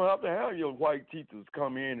 We don't have to have your white teachers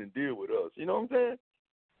come in and deal with us. You know what I'm saying?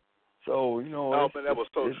 So, man, that was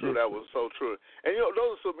so true. That was so true. And,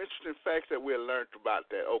 those are some interesting facts that we learned about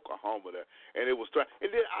that Oklahoma there. And it was,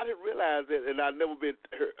 and then I didn't realize that, and I'd never been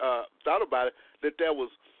thought about it, that there was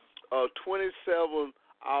 27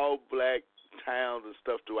 all-black towns and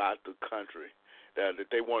stuff throughout the country. That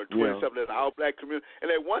they wanted 27 in an all-black community.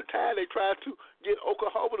 And at one time, they tried to get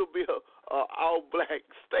Oklahoma to be a all-black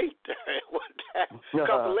state at one time.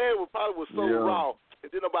 Because the land was so raw. And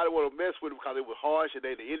then nobody want to mess with them because it was harsh and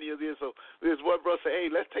they the Indians in. So this one brother said, hey,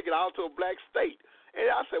 let's take it all to a black state. And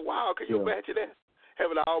I said, wow, can you imagine that?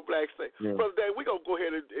 Having an all-black state. Brother Dan, we're going to go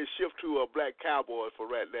ahead and shift to Black Cowboys for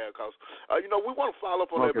right now because, we want to follow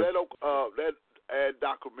up on that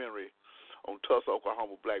documentary on Tulsa,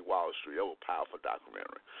 Oklahoma, Black Wall Street. That was a powerful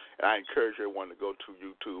documentary. And I encourage everyone to go to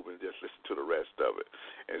YouTube and just listen to the rest of it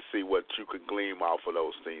and see what you can glean off of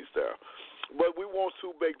those things there. But we want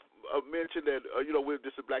to make mention that,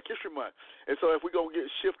 this is Black History Month. And so if we're going to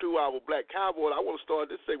shift to our Black Cowboy, I want to start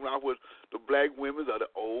this segment off with the Black Women of the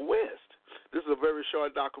Old West. This is a very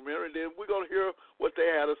short documentary. Then we're going to hear what they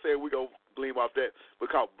had to say. We're going to glean off that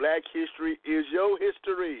because Black history is your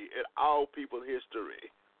history and all people's history.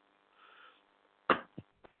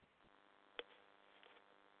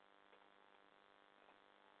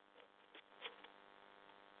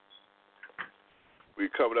 We're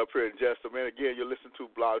coming up here in just a minute. Again, you're listening to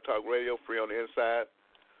Blog Talk Radio, Free on the Inside.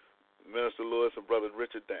 Minister Lewis and Brother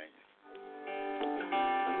Richard Daniels.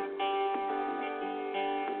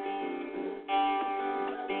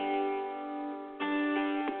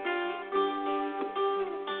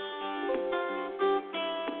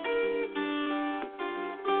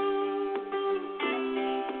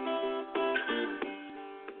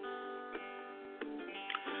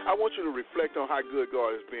 I want you to reflect on how good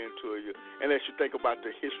God has been to you, and as you think about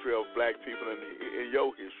the history of black people in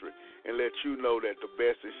your history, and let you know that the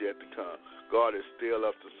best is yet to come. God is still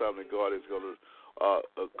up to something. God is going to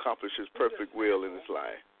accomplish His perfect will in His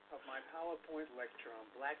life. Of my PowerPoint lecture on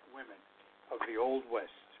black women of the Old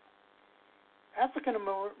West. African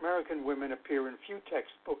American women appear in few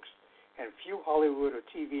textbooks and few Hollywood or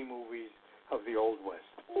TV movies of the Old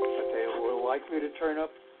West, but they were likely to turn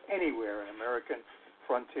up anywhere in American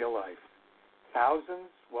frontier life. Thousands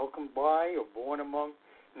welcomed by or born among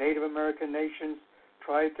Native American nations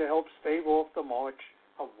tried to help stave off the march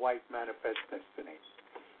of white manifest destiny.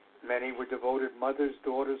 Many were devoted mothers,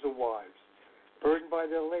 daughters, or wives, burdened by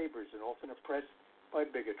their labors and often oppressed by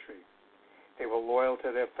bigotry. They were loyal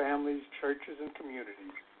to their families, churches, and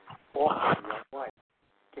communities. Often young life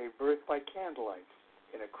gave birth by candlelight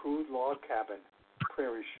in a crude log cabin,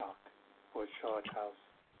 prairie shock, or charge house.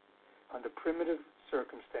 Under primitive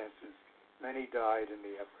circumstances, many died in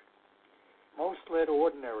the effort. Most led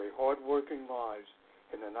ordinary, hard-working lives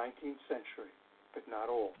in the 19th century, but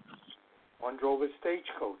not all. One drove a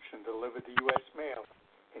stagecoach and delivered the U.S. mail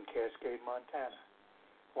in Cascade, Montana.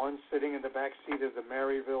 One sitting in the back seat of the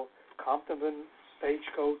Maryville Compton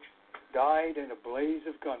stagecoach died in a blaze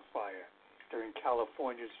of gunfire during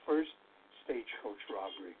California's first stagecoach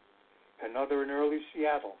robbery. Another in early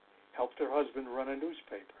Seattle helped her husband run a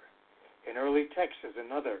newspaper. In early Texas,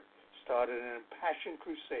 another started an impassioned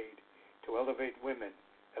crusade to elevate women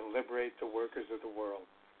and liberate the workers of the world.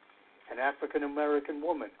 An African-American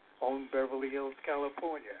woman owned Beverly Hills,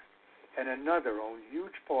 California, and another owned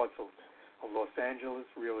huge parcels of Los Angeles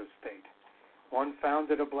real estate. One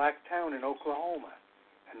founded a black town in Oklahoma.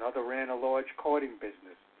 Another ran a large carting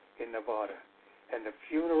business in Nevada. And the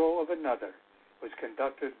funeral of another was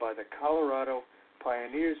conducted by the Colorado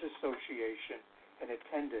Pioneers Association and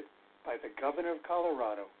attended by the governor of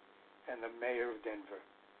Colorado and the mayor of Denver.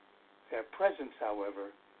 Their presence,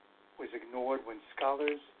 however, was ignored when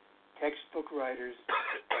scholars, textbook writers,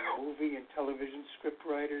 and movie and television script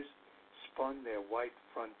writers spun their white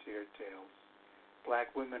frontier tales.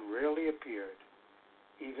 Black women rarely appeared,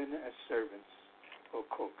 even as servants or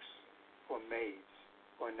cooks or maids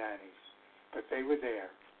or nannies, but they were there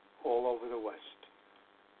all over the West.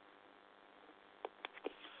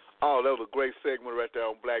 Oh, that was a great segment right there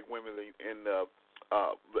on black women, and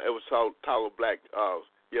it was titled Black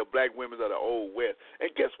Women of the Old West.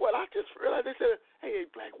 And guess what? I just realized they said, hey, a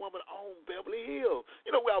black woman owned Beverly Hills.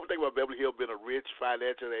 You know, we always think about Beverly Hills being a rich,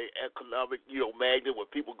 financial, economic, magnet where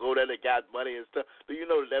people go there, they got money and stuff. Do you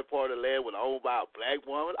know that part of the land was owned by a black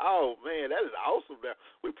woman? Oh, man, that is awesome there.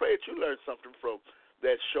 We pray that you learned something from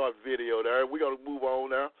that short video there. We're going to move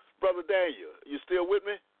on there. Brother Daniel, you still with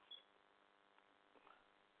me?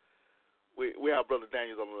 We have Brother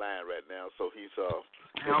Daniels on the line right now, so he'll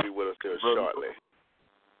be with us here shortly.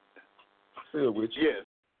 Still with you. Yes.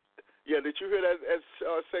 Yeah, did you hear that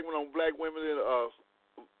segment on black women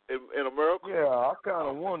in America? Yeah, I kind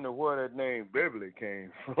of wonder where that name Beverly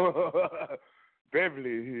came from.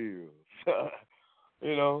 Beverly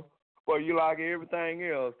Hills. But you like everything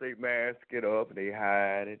else, they mask it up, they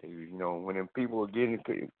hide it. When them people are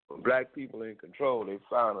black people in control, they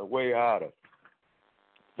find a way how to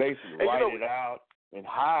basically write it out and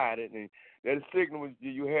hide it. And that signal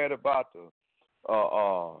you had about the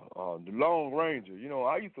Lone Ranger.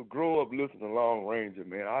 I used to grow up listening to Lone Ranger,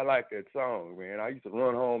 man. I like that song, man. I used to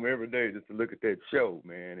run home every day just to look at that show,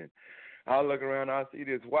 man. And I look around, I see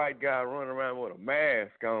this white guy running around with a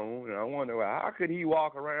mask on, and I wonder, well, how could he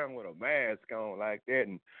walk around with a mask on like that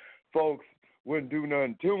and folks wouldn't do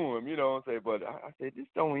nothing to him, but I said, this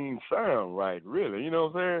don't even sound right, really, you know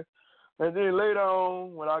what I'm saying? And then later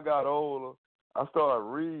on, when I got older, I started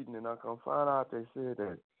reading, and I come find out they said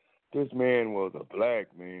that this man was a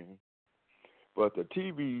black man. But the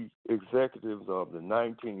TV executives of the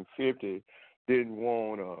 1950s didn't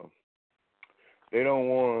want a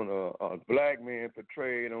black man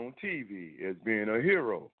portrayed on TV as being a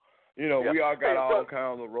hero. We all got all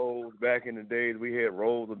kinds of roles back in the days. We had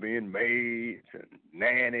roles of being maids and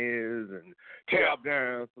nannies and tap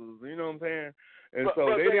dancers, you know what I'm saying? And so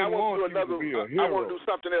they didn't want you to be a hero. I want to do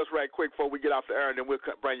something else right quick before we get off the air, and then we'll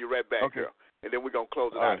bring you right back here. And then we're going to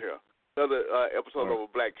close it out here. Another episode of A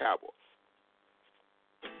Black Cowboy.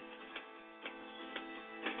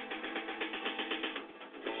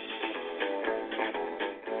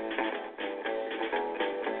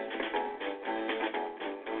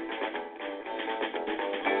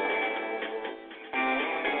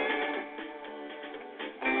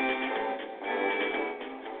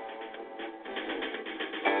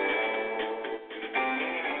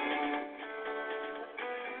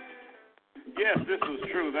 Yes, this was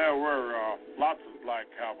true. There were lots of black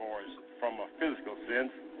cowboys from a physical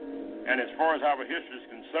sense. And as far as our history is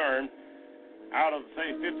concerned, out of,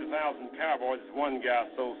 say, 50,000 cowboys, as one guy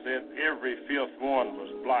so said, every fifth one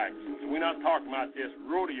was black. So we're not talking about just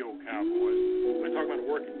rodeo cowboys. We're talking about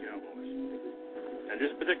working cowboys. And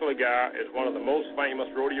this particular guy is one of the most famous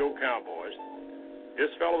rodeo cowboys.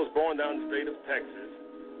 This fellow was born down in the state of Texas.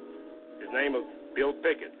 His name was Bill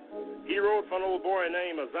Pickett. He rode for an old boy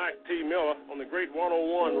named Zach T. Miller on the Great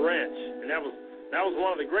 101 Ranch, and that was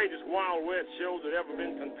one of the greatest Wild West shows that ever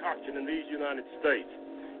been concocted in these United States.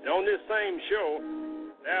 And on this same show,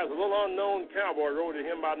 there's a little unknown cowboy rode to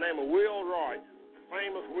him by the name of Will Roy,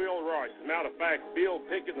 famous Will Roy. As a matter of fact, Bill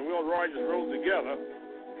Pickett and Will Roy just rode together,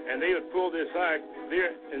 and they would pull this act.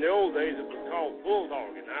 There in the old days, it was called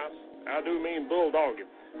bulldogging. Now, I do mean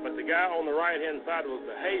bulldogging. But the guy on the right-hand side was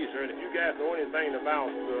the hazer, and if you guys know anything about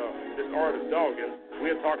this art of dogging,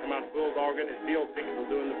 we're talking about bulldogging, and Bill Pickett was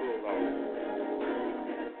doing the bulldogging.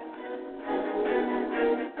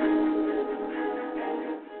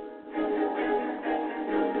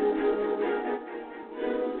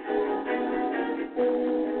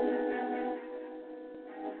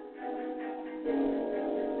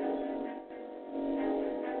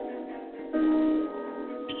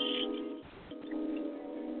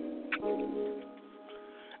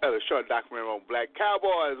 a short documentary on black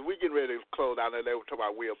cowboys. We getting ready to close down there. They were talking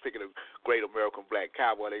about Will picking a great American black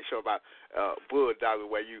cowboy. They show about bulldog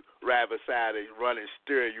where you ride beside and run and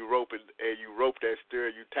steer. You rope it, and you rope that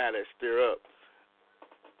steer. You tie that steer up.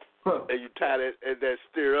 And you tie that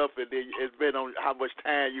steer up, and then it's been on how much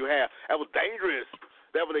time you have. That was dangerous.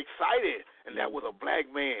 That was exciting, and that was a black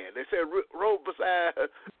man. They said rode beside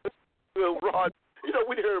Roger. You know,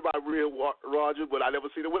 we heard about real Roger, but I never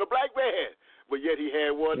seen it with a black man. But yet he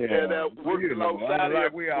had one that worked alongside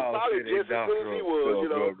him. We all probably say they just as good as he was,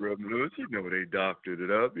 you know. Reverend Lewis, you know they doctored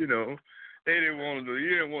it up, you know. They didn't want to.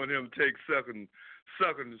 You didn't want him to take sucking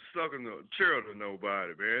the chair to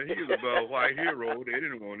nobody, man. He was a white hero. They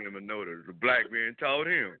didn't want him to know that the black man taught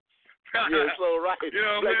him. Yeah, so right. You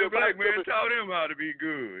know what I'm saying? Black man taught him how to be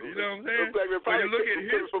good. You know what I'm saying? Black man probably look at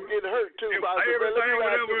history from getting hurt too. Everything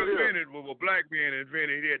whatever invented was a black man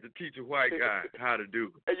invented. He had to teach a white guy how to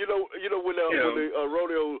do it. And you know when the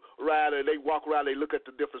rodeo rider, they walk around, they look at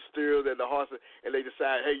the different steers and the horses, and they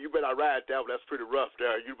decide, hey, you better ride that one. That's pretty rough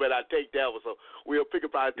there. You better take that one. So we'll pick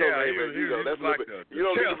up our toe. That's like you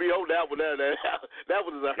don't need to be on that one. That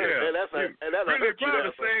one is a hurt. And that's a really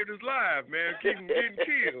probably saved his life, man. Keep him getting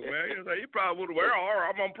killed, man. He probably would have,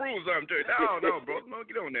 I'm going to prove something to you. No, bro. No,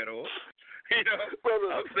 get on that horse. You know,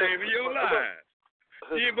 I'm saving your life.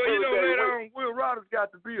 Yeah, but later on, Will Rogers got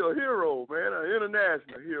to be a hero, man, an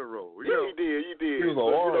international hero. He did. He was an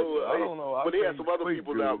orator. I don't know. But he had some other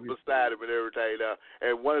people now beside him and everything now.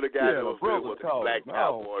 And one of the guys that was a black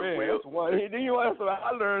cowboy. I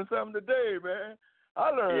learned something today, man. I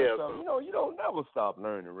learned something. You don't never stop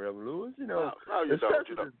learning, Reverend Lewis.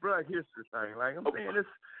 Especially this black history thing. Like I'm saying,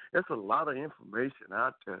 it's a lot of information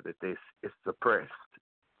out there that it's suppressed.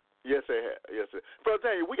 Yes, they have. Yes, sir.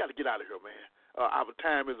 Brother Daniel, we got to get out of here, man. Our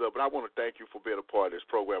time is up, but I want to thank you for being a part of this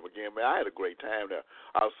program again, man. I had a great time there.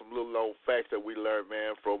 Some little known facts that we learned,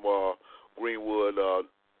 man, from Greenwood,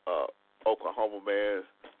 Oklahoma, man,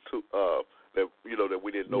 that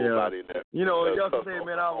we didn't know about in there. Yesterday,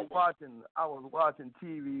 man, I was watching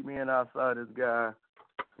TV, man, outside this guy,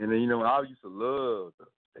 and then, I used to love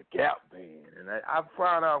the Gap Band, and I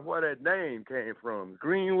found out where that name came from: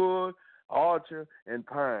 Greenwood, Archer, and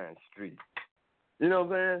Pine Street. You know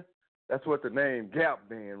what I'm saying? That's what the name Gap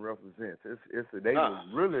Band represents. They was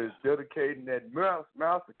really dedicating that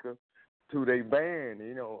massacre to their band.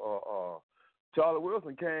 Charlie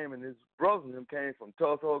Wilson came, and his brother and him came from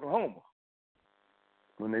Tulsa, Oklahoma,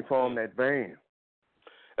 when they formed that band.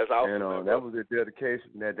 That's awesome. And that was a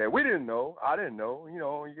dedication that we didn't know. I didn't know. You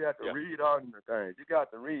got to read all the things. You got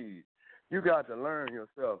to read. You got to learn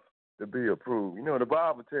yourself to be approved. The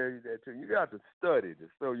Bible tells you that too. You got to study to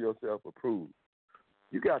show yourself approved.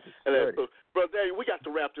 You got to study. Brother Daniel, we got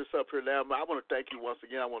to wrap this up here now. I want to thank you once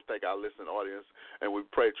again. I want to thank our listening audience, and we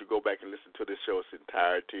pray that you go back and listen to this show its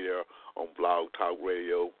entirety there on Blog Talk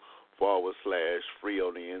Radio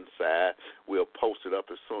 /Freeontheinside. We'll post it up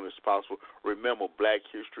as soon as possible. Remember, Black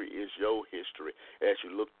history is your history. As you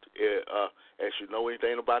know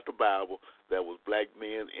anything about the Bible, there was black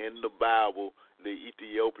men in the Bible. The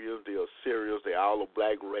Ethiopians, the Assyrians, they all are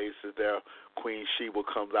black races there. Queen Sheba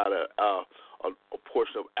comes out of a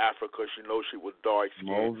portion of Africa. She was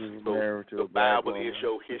dark-skinned. The Bible is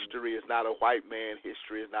your history. It's not a white man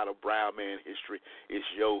history. It's not a brown man history. It's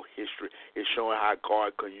your history. It's showing how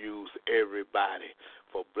God can use everybody.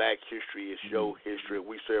 For black history, it's your history.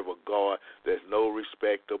 We serve a God that's no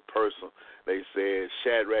respect of person. They said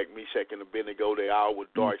Shadrach, Meshach, and Abednego, they all were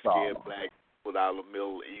dark-skinned black out of the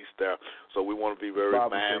Middle East there. So we want to be very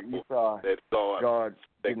mindful that God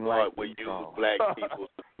will use black people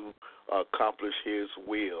to accomplish his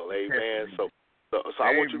will. Amen. So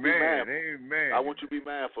I want you to be mindful. Amen. I want you to be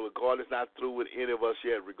mindful that God is not through with any of us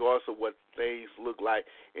yet, regardless of what things look like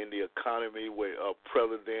in the economy with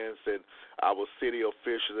presidents and our city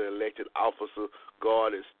officials and elected officers.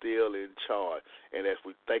 God is still in charge. And as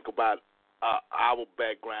we think about our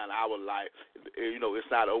background, our life, it's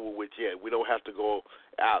not over with yet. We don't have to go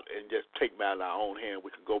out and just take matters in our own hand. We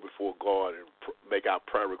can go before God and make our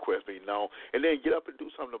prayer requests be known, and then get up and do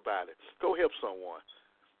something about it. Go help someone.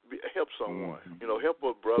 Help someone. Help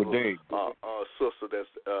a brother, sister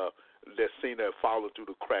that's seen that falling through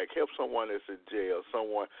the crack. Help someone that's in jail,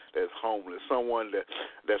 someone that's homeless, someone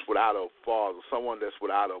that's without a father, someone that's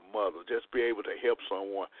without a mother. Just be able to help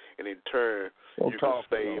someone, and in turn, you can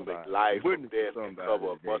save a life from death and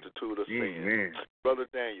cover a multitude of sins. Brother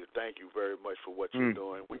Daniel, thank you very much for what you're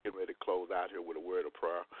doing. We're getting ready to close out here with a word of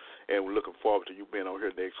prayer, and we're looking forward to you being on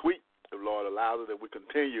here next week. If Lord allows it, that we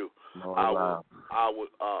continue our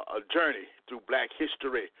journey through black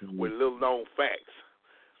history with little known facts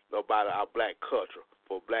about our black culture.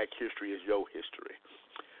 For black history is your history.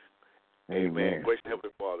 Amen. Gracious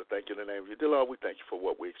Heavenly Father, thank you in the name of you. Dear Lord, we thank you for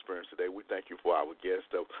what we experienced today. We thank you for our guests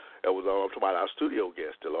that was on, about our studio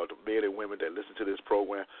guests, dear Lord, the men and women that listen to this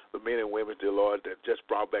program, the men and women, dear Lord, that just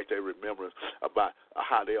brought back their remembrance about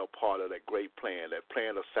how they are part of that great plan, that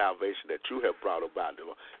plan of salvation that you have brought about, dear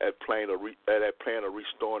Lord, that plan of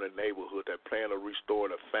restoring a neighborhood, that plan of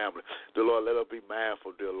restoring a family. Dear Lord, let us be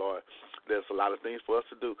mindful, dear Lord. There's a lot of things for us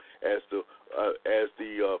to do as the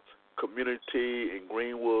community in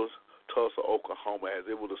Greenwood, Tulsa, Oklahoma, as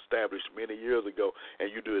it was established many years ago,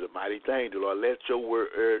 and you do a mighty thing, dear Lord. Let your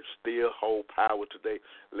word urge still hold power today.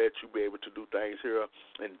 Let you be able to do things here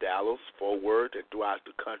in Dallas, Fort Worth, and throughout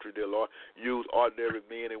the country, dear Lord. Use ordinary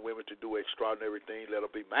men and women to do extraordinary things. Let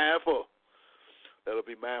us be mindful. Let us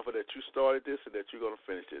be mindful that you started this and that you're going to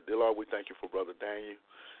finish it. Dear Lord, we thank you for Brother Daniel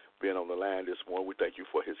being on the line this morning. We thank you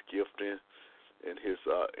for his gifting and his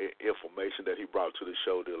information that he brought to the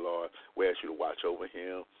show, dear Lord. We ask you to watch over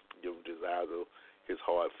him. Give him desires of his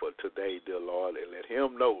heart for today, dear Lord, and let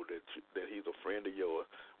him know that he's a friend of yours.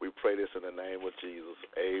 We pray this in the name of Jesus.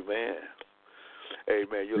 Amen.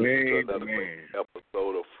 Amen. You're listening to another great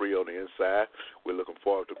episode of Free on the Inside. We're looking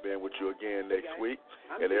forward to being with you again next week.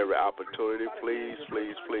 And every opportunity, please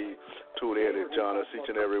tune in and join us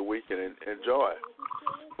each and every week and enjoy.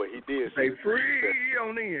 But he did say free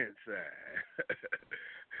on the inside.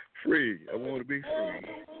 Free. I want to be free.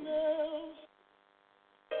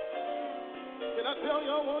 Can I tell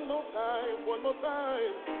y'all one more time?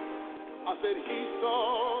 I said he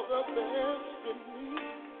saw the best in me.